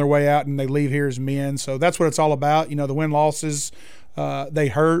 feeling their way out and they leave here as men. So that's what it's all about. You know, the win-losses, they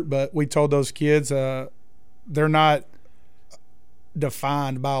hurt, but we told those kids they're not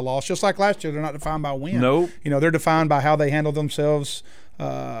defined by a loss. Just like last year, they're not defined by a win. Nope. You know, they're defined by how they handle themselves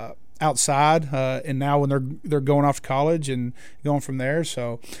outside, and now when they're going off to college and going from there.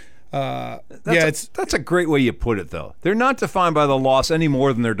 So that's a great way you put it, though. They're not defined by the loss any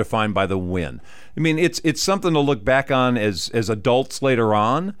more than they're defined by the win. I mean, it's something to look back on as adults later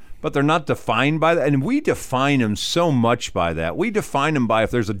on, but they're not defined by that. And we define them so much by that. We define them by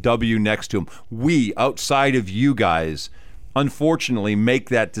if there's a W next to them. We, outside of you guys, unfortunately make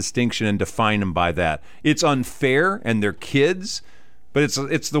that distinction and define them by that. It's unfair, and they're kids. But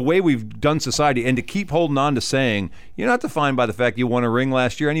it's the way we've done society, and to keep holding on to saying you're not defined by the fact you won a ring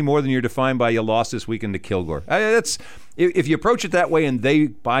last year any more than you're defined by you lost this weekend to Kilgore. If you approach it that way and they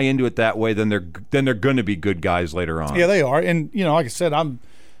buy into it that way, then they're going to be good guys later on. Yeah, they are. And you know, like I said, I'm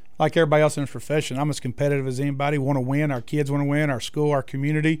like everybody else in this profession. I'm as competitive as anybody. Want to win. Our kids want to win. Our school, our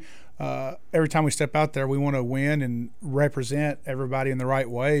community. Every time we step out there, we want to win and represent everybody in the right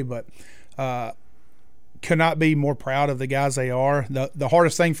way. But could not be more proud of the guys they are. The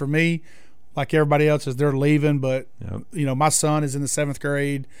hardest thing for me, like everybody else, is they're leaving. But you know, my son is in the 7th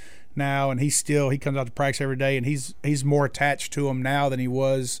grade now, and he comes out to practice every day, and he's more attached to them now than he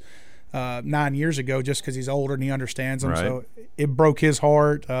was 9 years ago, just because he's older and he understands them. Right. So it broke his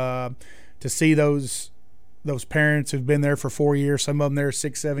heart to see those parents who've been there for 4 years, some of them there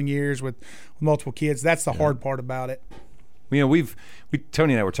 6-7 years with multiple kids. That's the hard part about it. You know,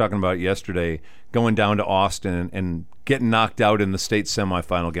 Tony and I were talking about it yesterday, going down to Austin and getting knocked out in the state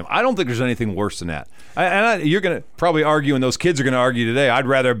semifinal game. I don't think there's anything worse than that. You're going to probably argue, and those kids are going to argue today, I'd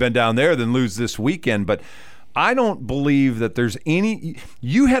rather have been down there than lose this weekend. But I don't believe that there's any –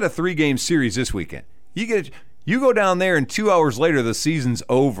 you had a 3-game series this weekend. You go down there, and 2 hours later the season's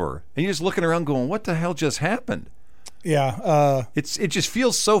over, and you're just looking around going, what the hell just happened? Yeah, it just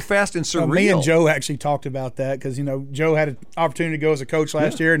feels so fast and surreal. Me and Joe actually talked about that because, you know, Joe had an opportunity to go as a coach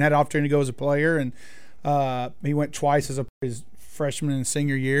last year and had an opportunity to go as a player, and he went twice as his freshman and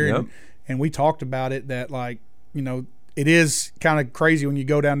senior year, and we talked about it that, like, you know, it is kind of crazy when you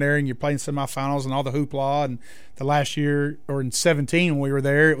go down there and you're playing semifinals and all the hoopla. And the last year, or in 2017 when we were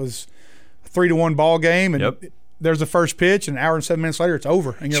there, it was a 3-1 ball game, and there's the first pitch, and an hour and 7 minutes later it's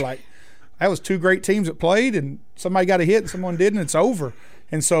over, and you're like, that was 2 great teams that played, and somebody got a hit and someone didn't. It's over.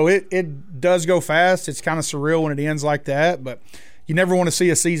 And so it does go fast. It's kind of surreal when it ends like that, but you never want to see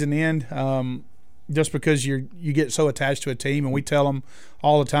a season end just because you get so attached to a team. And we tell them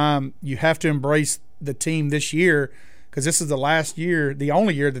all the time, you have to embrace the team this year because this is the last year, the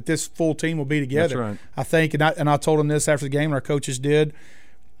only year that this full team will be together. That's right. I think, and I told them this after the game, and our coaches did.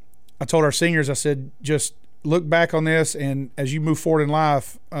 I told our seniors, I said, just look back on this, and as you move forward in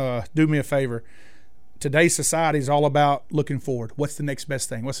life, do me a favor. Today's society is all about looking forward. What's the next best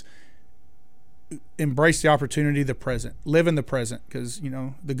thing? Embrace the opportunity, the present. Live in the present, because, you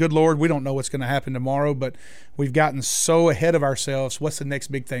know, the good Lord, we don't know what's going to happen tomorrow, but we've gotten so ahead of ourselves. What's the next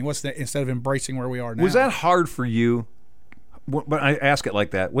big thing? Instead of embracing where we are now? Was that hard for you? But I ask it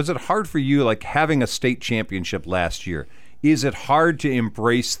like that. Was it hard for you, like having a state championship last year? Is it hard to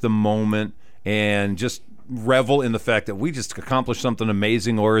embrace the moment and just revel in the fact that we just accomplished something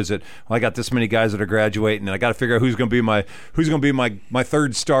amazing, or is it, well, I got this many guys that are graduating and I got to figure out who's going to be my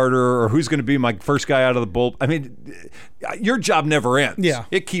third starter, or who's going to be my first guy out of the bullpen? I mean, your job never ends. Yeah,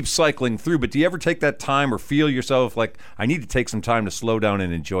 it keeps cycling through. But do you ever take that time or feel yourself like, I need to take some time to slow down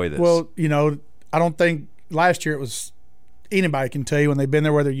and enjoy this? Well, you know, I don't think last year it was, anybody can tell you when they've been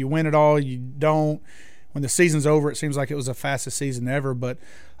there, whether you win it all, you don't. When the season's over, it seems like it was the fastest season ever. But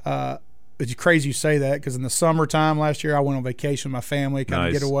it's crazy you say that, because in the summertime last year, I went on vacation with my family, kind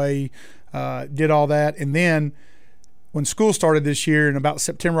of get away, did all that. And then when school started this year, in about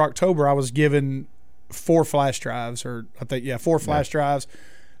September, October, I was given 4 flash drives, or I think, 4 flash drives.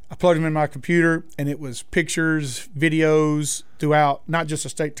 I plugged them in my computer, and it was pictures, videos throughout, not just a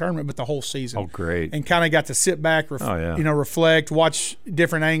state tournament, but the whole season. Oh, great. And kind of got to sit back, reflect, watch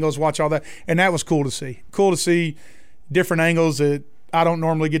different angles, watch all that. And that was cool to see. Cool to see different angles that I don't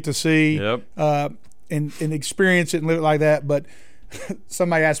normally get to see, and experience it and live it like that. But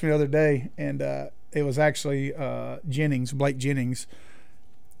somebody asked me the other day, and it was actually Blake Jennings.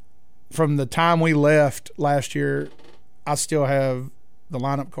 From the time we left last year, I still have the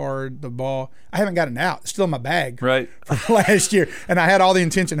lineup card, the ball. I haven't gotten out. It's still in my bag from last year. And I had all the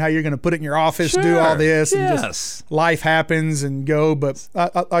intention how you're going to put it in your office, do all this, and just life happens and go. But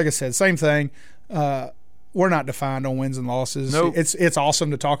like I said, same thing. We're not defined on wins and losses. Nope. It's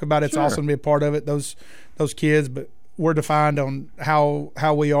awesome to talk about. It's awesome to be a part of it. Those kids, but we're defined on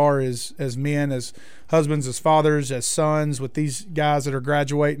how we are as men, as husbands, as fathers, as sons with these guys that are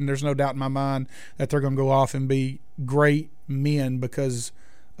graduating. There's no doubt in my mind that they're going to go off and be great men because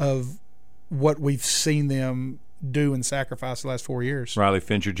of what we've seen them do and sacrifice the last 4 years. Riley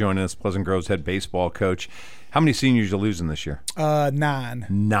Fincher joining us, Pleasant Grove's head baseball coach. How many seniors are you losing this year? 9.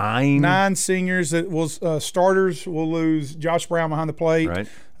 9 seniors. That will starters. Will lose Josh Brown behind the plate. Right.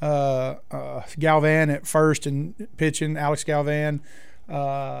 Galvan at first and pitching. Alex Galvan.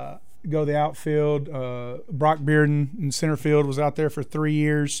 Go the outfield. Brock Bearden in center field was out there for 3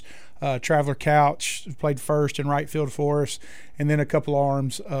 years. Traveler Couch played first and right field for us, and then a couple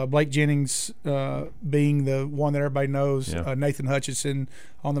arms. Blake Jennings being the one that everybody knows. Yeah. Nathan Hutchinson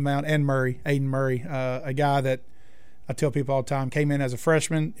on the mound, and Aiden Murray, a guy that I tell people all the time came in as a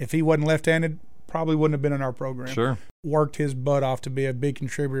freshman. If he wasn't left-handed, probably wouldn't have been in our program. Sure. Worked his butt off to be a big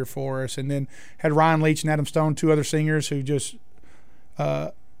contributor for us, and then had Ryan Leach and Adam Stone, 2 other seniors who just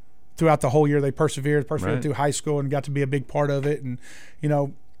throughout the whole year they persevered Right. through high school and got to be a big part of it. And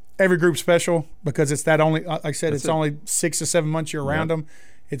every group's special because it's that only, like I said, That's it's only 6 to 7 months you're around them.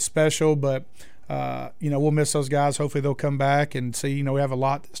 It's special, but we'll miss those guys. Hopefully they'll come back and see. We have a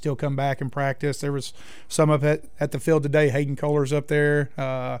lot that still come back and practice. There was some up at the field today. Hayden Kohler's up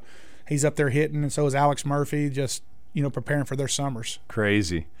there. He's up there hitting, and so is Alex Murphy, just preparing for their summers.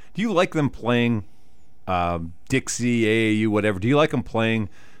 Crazy. Do you like them playing Dixie, AAU, whatever? Do you like them playing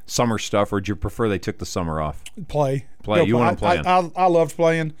summer stuff, or do you prefer they took the summer off? Play. You want them playing. I loved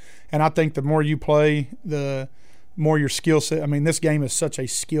playing, and I think the more you play, the more your skill set. I mean, this game is such a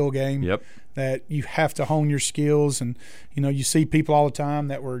skill game. Yep. That you have to hone your skills. And, you see people all the time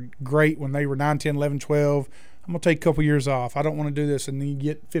that were great when they were 9, 10, 11, 12. I'm going to take a couple years off. I don't want to do this. And then you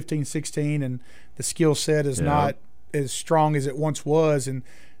get 15, 16, and the skill set is not as strong as it once was. And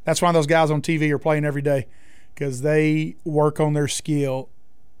that's why those guys on TV are playing every day, because they work on their skill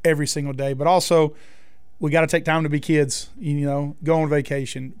every single day. But also, we got to take time to be kids, go on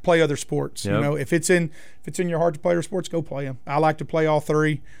vacation, play other sports. Yep. If it's in your heart to play other sports, go play them. I like to play all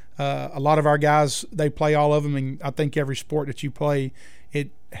 3. A lot of our guys, they play all of them, and I think every sport that you play, it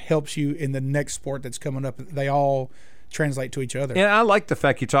helps you in the next sport that's coming up. They all translate to each other. And I like the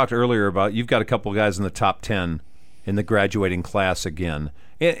fact you talked earlier about you've got a couple guys in the top 10 in the graduating class again.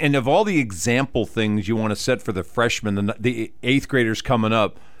 And of all the example things you want to set for the freshmen, the 8th graders coming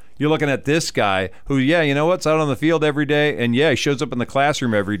up, you're looking at this guy who, what's out on the field every day, and he shows up in the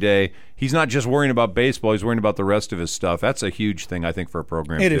classroom every day. He's not just worrying about baseball; he's worrying about the rest of his stuff. That's a huge thing, I think, for a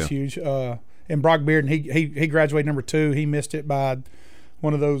program. It is huge. And Brock Bearden, he graduated number 2. He missed it by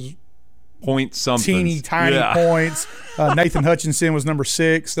one of those point something, teeny tiny points. Nathan Hutchinson was number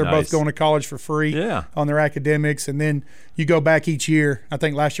 6. They're both going to college for free on their academics. And then you go back each year. I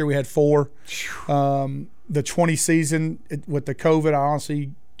think last year we had 4. The 20 season with the COVID, I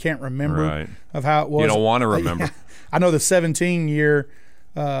honestly can't remember of how it was. You don't want to remember. I know the 17 year,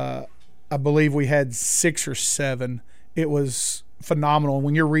 I believe we had 6 or 7. It was phenomenal.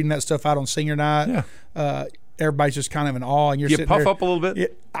 When you're reading that stuff out on senior night, everybody's just kind of in awe. And you're you puff there, up a little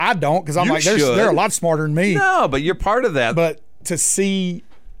bit? I don't, because I'm like, they're a lot smarter than me. No, but you're part of that. But to see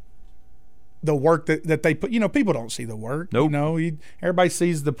the work that they put, people don't see the work. Nope. Everybody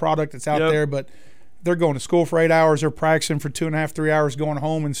sees the product that's out there, but they're going to school for 8 hours. They're practicing for 2.5, 3 hours, going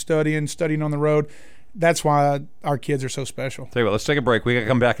home and studying on the road. That's why our kids are so special. Tell you what, let's take a break. We got to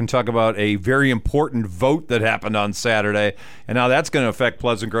come back and talk about a very important vote that happened on Saturday, and how that's going to affect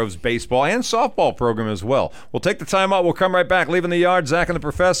Pleasant Grove's baseball and softball program as well. We'll take the time out. We'll come right back. Leaving the Yard, Zach and the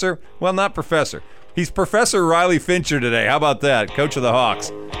Professor. Well, not Professor. He's Professor Riley Fincher today. How about that? Coach of the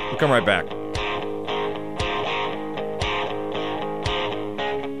Hawks. We'll come right back.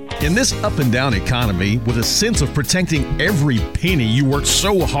 In this up and down economy, with a sense of protecting every penny you worked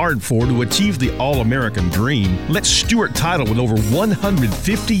so hard for to achieve the all-American dream, let Stewart Title, with over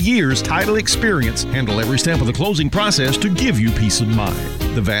 150 years title experience, handle every step of the closing process to give you peace of mind.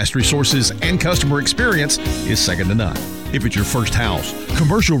 The vast resources and customer experience is second to none. If it's your first house,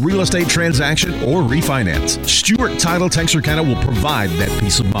 commercial real estate transaction, or refinance, Stewart Title Texarkana will provide that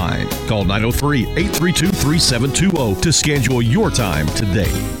peace of mind. Call 903-832-3720 to schedule your time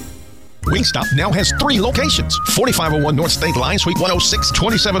today. Wingstop now has 3 locations: 4501 North State Line, Suite 106,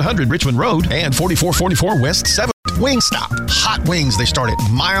 2700 Richmond Road, and 4444 West 7th. Wingstop. Hot wings. They start at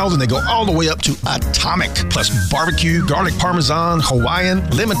mild and they go all the way up to atomic. Plus barbecue, garlic parmesan, Hawaiian,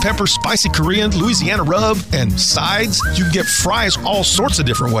 lemon pepper, spicy Korean, Louisiana rub, and sides. You can get fries all sorts of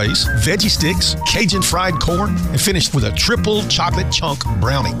different ways. Veggie sticks, Cajun fried corn, and finished with a triple chocolate chunk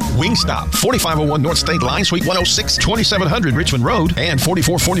brownie. Wingstop. 4501 North State Line, Suite 106, 2700 Richmond Road, and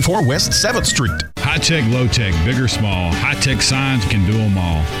 4444 West 7th Street. High tech, low tech, big or small, High Tech Signs can do them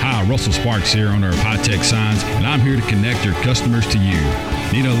all. Hi, Russell Sparks here, owner of High Tech Signs, and I'm here to connect your customers to you.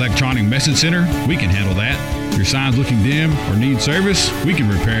 Need an electronic message center? We can handle that. Your sign's looking dim or need service? We can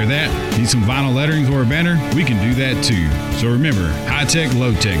repair that. Need some vinyl letterings or a banner? We can do that too. So remember, high tech,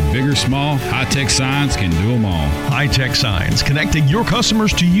 low tech, big or small, High Tech Signs can do them all. High Tech Signs, connecting your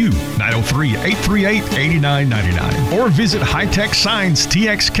customers to you. 903-838-8999 or visit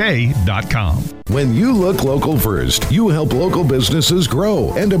hightechsignstxk.com. When you look local first, you help local businesses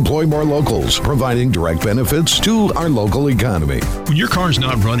grow and employ more locals, providing direct benefits to our local economy. When your car's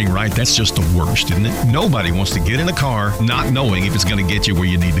not running right, that's just the worst, isn't it? Nobody wants to get in a car not knowing if it's going to get you where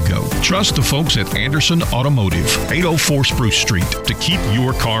you need to go. Trust the folks at Anderson Automotive, 804 Spruce Street, to keep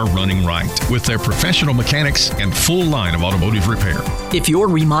your car running right with their professional mechanics and full line of automotive repair. If you're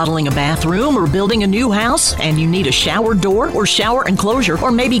remodeling a bathroom or building a new house and you need a shower door or shower enclosure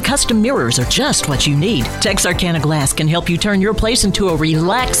or maybe custom mirrors are just what you need, Texarkana Glass can help you turn your place into a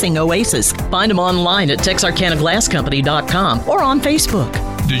relaxing oasis. Find them online at texarkanaglasscompany.com or on Facebook.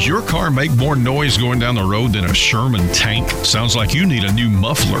 Does your car make more noise going down the road than a Sherman tank? Sounds like you need a new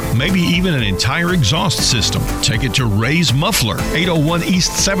muffler, maybe even an entire exhaust system. Take it to Ray's Muffler, 801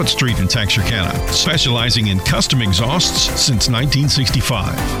 East 7th Street in Texarkana, specializing in custom exhausts since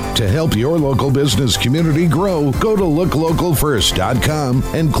 1965. To help your local business community grow, go to looklocalfirst.com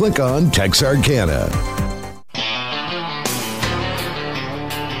and click on Texarkana.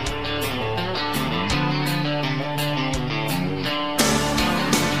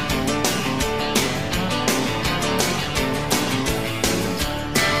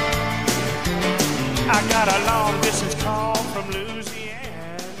 I got a long distance call from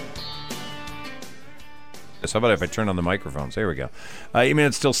Louisiana. So how about if I turn on the microphones? There we go. 8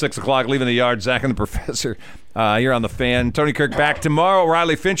 minutes till 6 o'clock. Leaving the yard. Zach and the professor here on the Fan. Tony Kirk back tomorrow.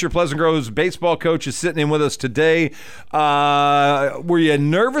 Riley Fincher, Pleasant Grove's baseball coach, is sitting in with us today. Were you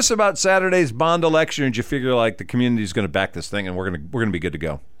nervous about Saturday's bond election, or did you figure like the community's going to back this thing and we're going to be good to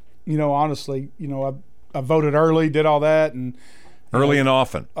go? You know, honestly, you know, I voted early, did all that, and early and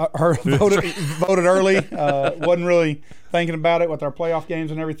often. Voted early. Wasn't really thinking about it with our playoff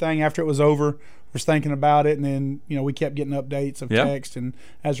games and everything. After it was over, was thinking about it, and then we kept getting updates of text and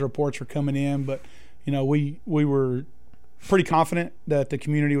as the reports were coming in. But we were pretty confident that the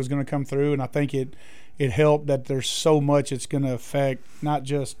community was going to come through, and I think it helped that there's so much it's going to affect not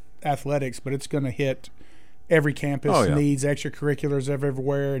just athletics, but it's going to hit every campus. Needs extracurriculars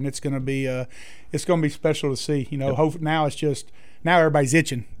everywhere, and it's going to be special to see. Hope now it's just. Now everybody's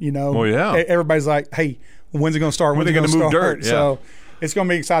itching, Everybody's like, hey, when's it going to start? When are they going to move dirt? Yeah. So it's going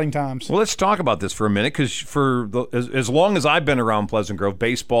to be exciting times. Well, let's talk about this for a minute, because as long as I've been around Pleasant Grove,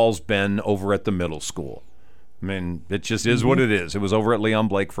 baseball's been over at the middle school. I mean, it just is what it is. It was over at Leon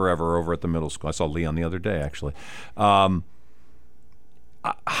Blake forever, over at the middle school. I saw Leon the other day, actually.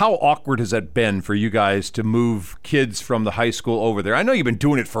 How awkward has that been for you guys to move kids from the high school over there? I know you've been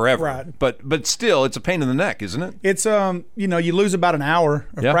doing it forever, right? But still, it's a pain in the neck, isn't it? It's you lose about an hour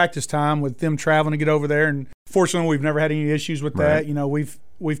of practice time with them traveling to get over there, and fortunately, we've never had any issues with that.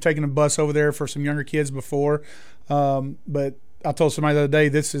 We've taken a bus over there for some younger kids before, but I told somebody the other day,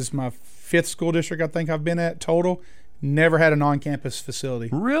 this is my 5th school district I think I've been at total. Never had an on-campus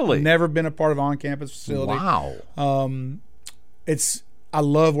facility. Really? Never been a part of an on-campus facility. Wow. I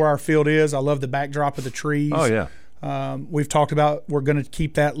love where our field is. I love the backdrop of the trees. Oh, yeah. We've talked about we're going to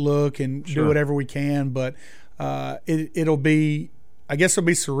keep that look and do whatever we can, but it'll be – I guess it'll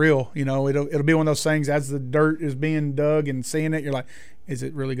be surreal. It'll be one of those things as the dirt is being dug and seeing it, you're like, is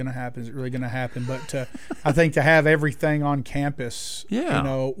it really going to happen? Is it really going to happen? But I think to have everything on campus,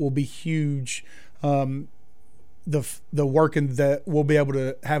 will be huge. The working that we'll be able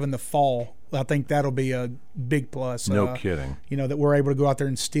to have in the fall, I think that'll be a big plus. No kidding. That we're able to go out there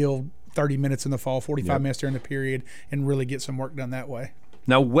and steal 30 minutes in the fall, 45 minutes during the period, and really get some work done that way.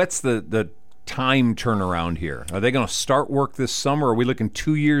 Now, what's the time turnaround here? Are they going to start work this summer? Are we looking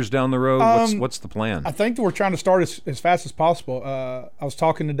 2 years down the road? What's the plan? I think that we're trying to start as fast as possible. I was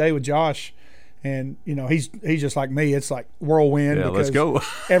talking today with Josh, and he's just like me. It's like whirlwind. Yeah, because let's go.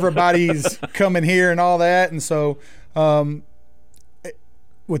 Everybody's coming here and all that, and so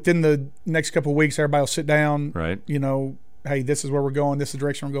within the next couple of weeks, everybody will sit down. Right. Hey, this is where we're going. This is the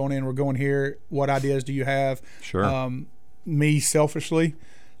direction we're going in. We're going here. What ideas do you have? Sure. Me selfishly,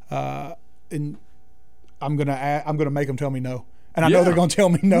 and I'm gonna make them tell me no. And I know they're going to tell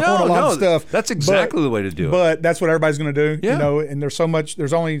me no on a lot of stuff. That's exactly the way to do it. But that's what everybody's going to do. Yeah. And there's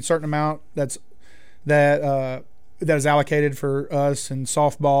only a certain amount that is allocated for us and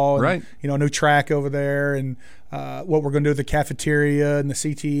softball. And, right. A new track over there. And what we're going to do with the cafeteria and the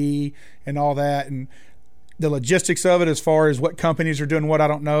CTE and all that, and the logistics of it as far as what companies are doing what, I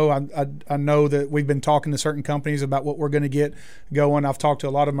don't know. I know that we've been talking to certain companies about what we're going to get going. I've talked to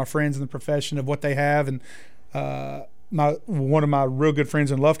a lot of my friends in the profession of what they have, and one of my real good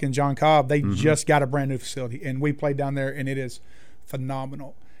friends in Lufkin, John Cobb, they just got a brand new facility, and we played down there, and it is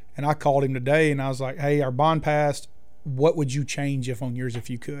phenomenal. And I called him today, and I was like, hey, our bond passed. What would you change on yours if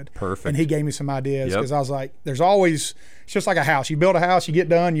you could? Perfect. And he gave me some ideas, because I was like, there's always, it's just like a house. You build a house, you get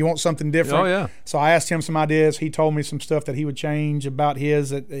done, you want something different. Oh, yeah. So I asked him some ideas. He told me some stuff that he would change about his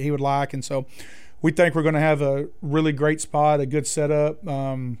that he would like. And so we think we're going to have a really great spot, a good setup.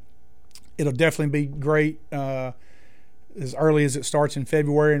 It'll definitely be great as early as it starts in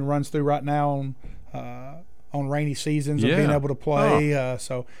February and runs through right now on rainy seasons of being able to play.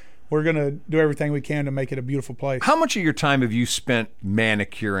 So we're going to do everything we can to make it a beautiful place. How much of your time have you spent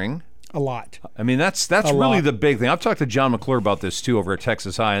manicuring? A lot. I mean, that's really the big thing. I've talked to John McClure about this too over at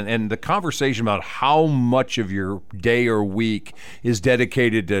Texas High, and the conversation about how much of your day or week is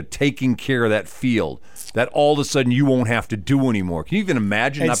dedicated to taking care of that field that all of a sudden you won't have to do anymore. Can you even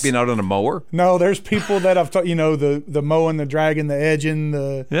imagine not being out on a mower? No, there's people that I've taught, the mowing, the dragging, the edging,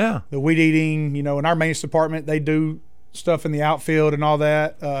 the weed eating, in our maintenance department, they do stuff in the outfield and all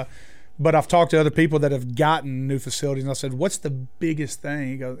that. But I've talked to other people that have gotten new facilities, and I said, what's the biggest thing?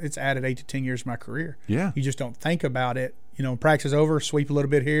 He goes, it's added 8 to 10 years to my career. Yeah. You just don't think about it. Practice is over, sweep a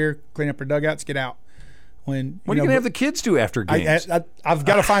little bit here, clean up your dugouts, get out. What are you going to have the kids do after games? I've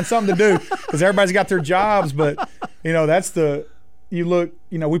got to find something to do, because everybody's got their jobs. But, that's you look,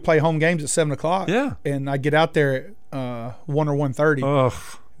 we play home games at 7 o'clock. Yeah. And I get out there at 1 or 1:30.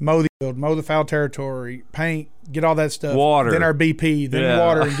 Ugh. Mow the field, mow the foul territory, paint, get all that stuff. Water. Then our BP, then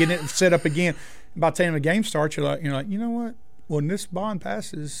water, and getting it set up again. By the time the game starts, you're like, you know what? When this bond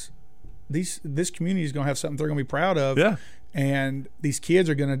passes, this community is going to have something they're going to be proud of. Yeah. And these kids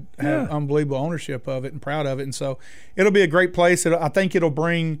are going to have unbelievable ownership of it and proud of it. And so it'll be a great place. I think it'll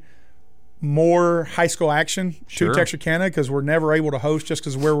bring more high school action to Texarkana, because we're never able to host just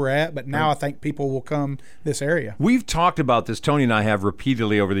because of where we're at. But now I think people will come this area. We've talked about this, Tony and I have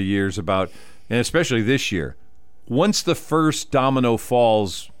repeatedly over the years about, and especially this year, once the first domino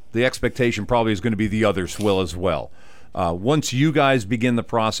falls, the expectation probably is going to be the others will as well. Once you guys begin the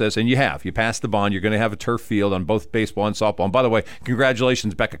process, and you passed the bond, you're going to have a turf field on both baseball and softball. And by the way,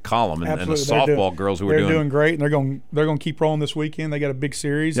 congratulations, Becca Collum and the softball girls who are doing great, and they're going to keep rolling this weekend. They got a big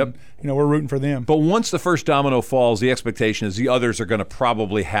series, and we're rooting for them. But once the first domino falls, the expectation is the others are going to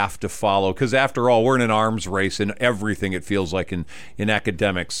probably have to follow, because after all, we're in an arms race in everything, it feels like, in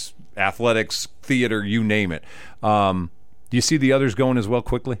academics, athletics, theater, you name it. Do you see the others going as well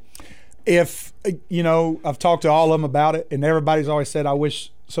quickly? If, I've talked to all of them about it, and everybody's always said, I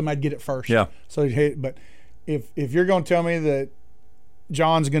wish somebody'd get it first. Yeah. So, but if you're going to tell me that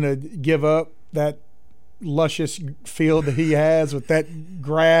John's going to give up that luscious field that he has with that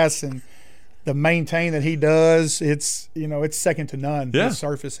grass and the maintain that he does, it's second to none. Yeah. The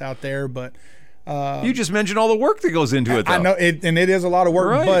surface out there, but you just mentioned all the work that goes into it, though. I know, and it is a lot of work,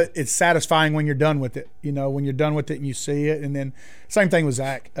 right. But it's satisfying when you're done with it. When you're done with it and you see it, and then same thing with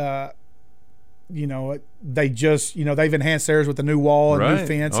Zach. They just, they've enhanced theirs with the new wall and new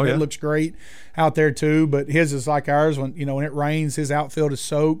fence, and it looks great out there too. But his is like ours. When it rains, his outfield is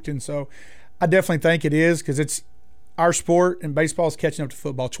soaked, and so I definitely think it is, because it's our sport, and baseball is catching up to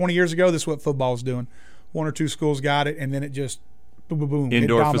football. 20 years ago, this is what football was doing. 1 or 2 schools got it, and then it just boom, boom, boom.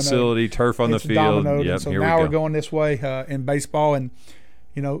 Indoor facility, turf on the field. Yep, so now we're going this way in baseball, and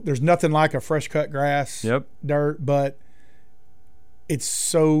there's nothing like a fresh cut grass, dirt, but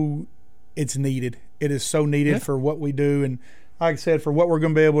it's needed. It is so needed for what we do, and like I said, for what we're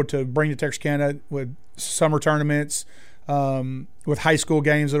going to be able to bring to Texarkana with summer tournaments, with high school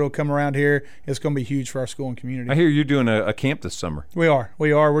games that will come around here, it's going to be huge for our school and community. I hear you're doing a camp this summer. We are.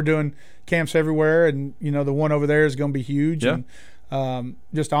 We're doing camps everywhere, and the one over there is going to be huge. Yeah. And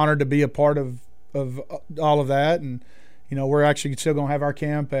just honored to be a part of all of that, and we're actually still going to have our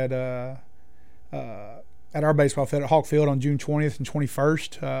camp at our baseball field at Hawk Field on June 20th and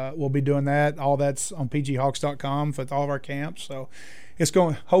 21st. We'll be doing that. All that's on pghawks.com for all of our camps. So it's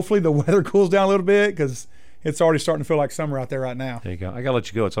going. Hopefully the weather cools down a little bit, because it's already starting to feel like summer out there right now. There you go. I got to let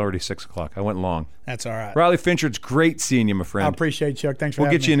you go. It's already 6 o'clock. I went long. That's all right. Riley Fincher, it's great seeing you, my friend. I appreciate you, Chuck. Thanks for having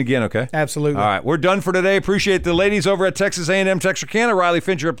me. We'll get you in again, okay? Absolutely. All right. We're done for today. Appreciate the ladies over at Texas A&M Texarkana. Riley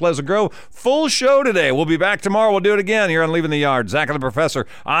Fincher at Pleasant Grove. Full show today. We'll be back tomorrow. We'll do it again here on Leaving the Yard. Zach and the Professor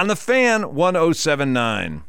on the Fan 107.9.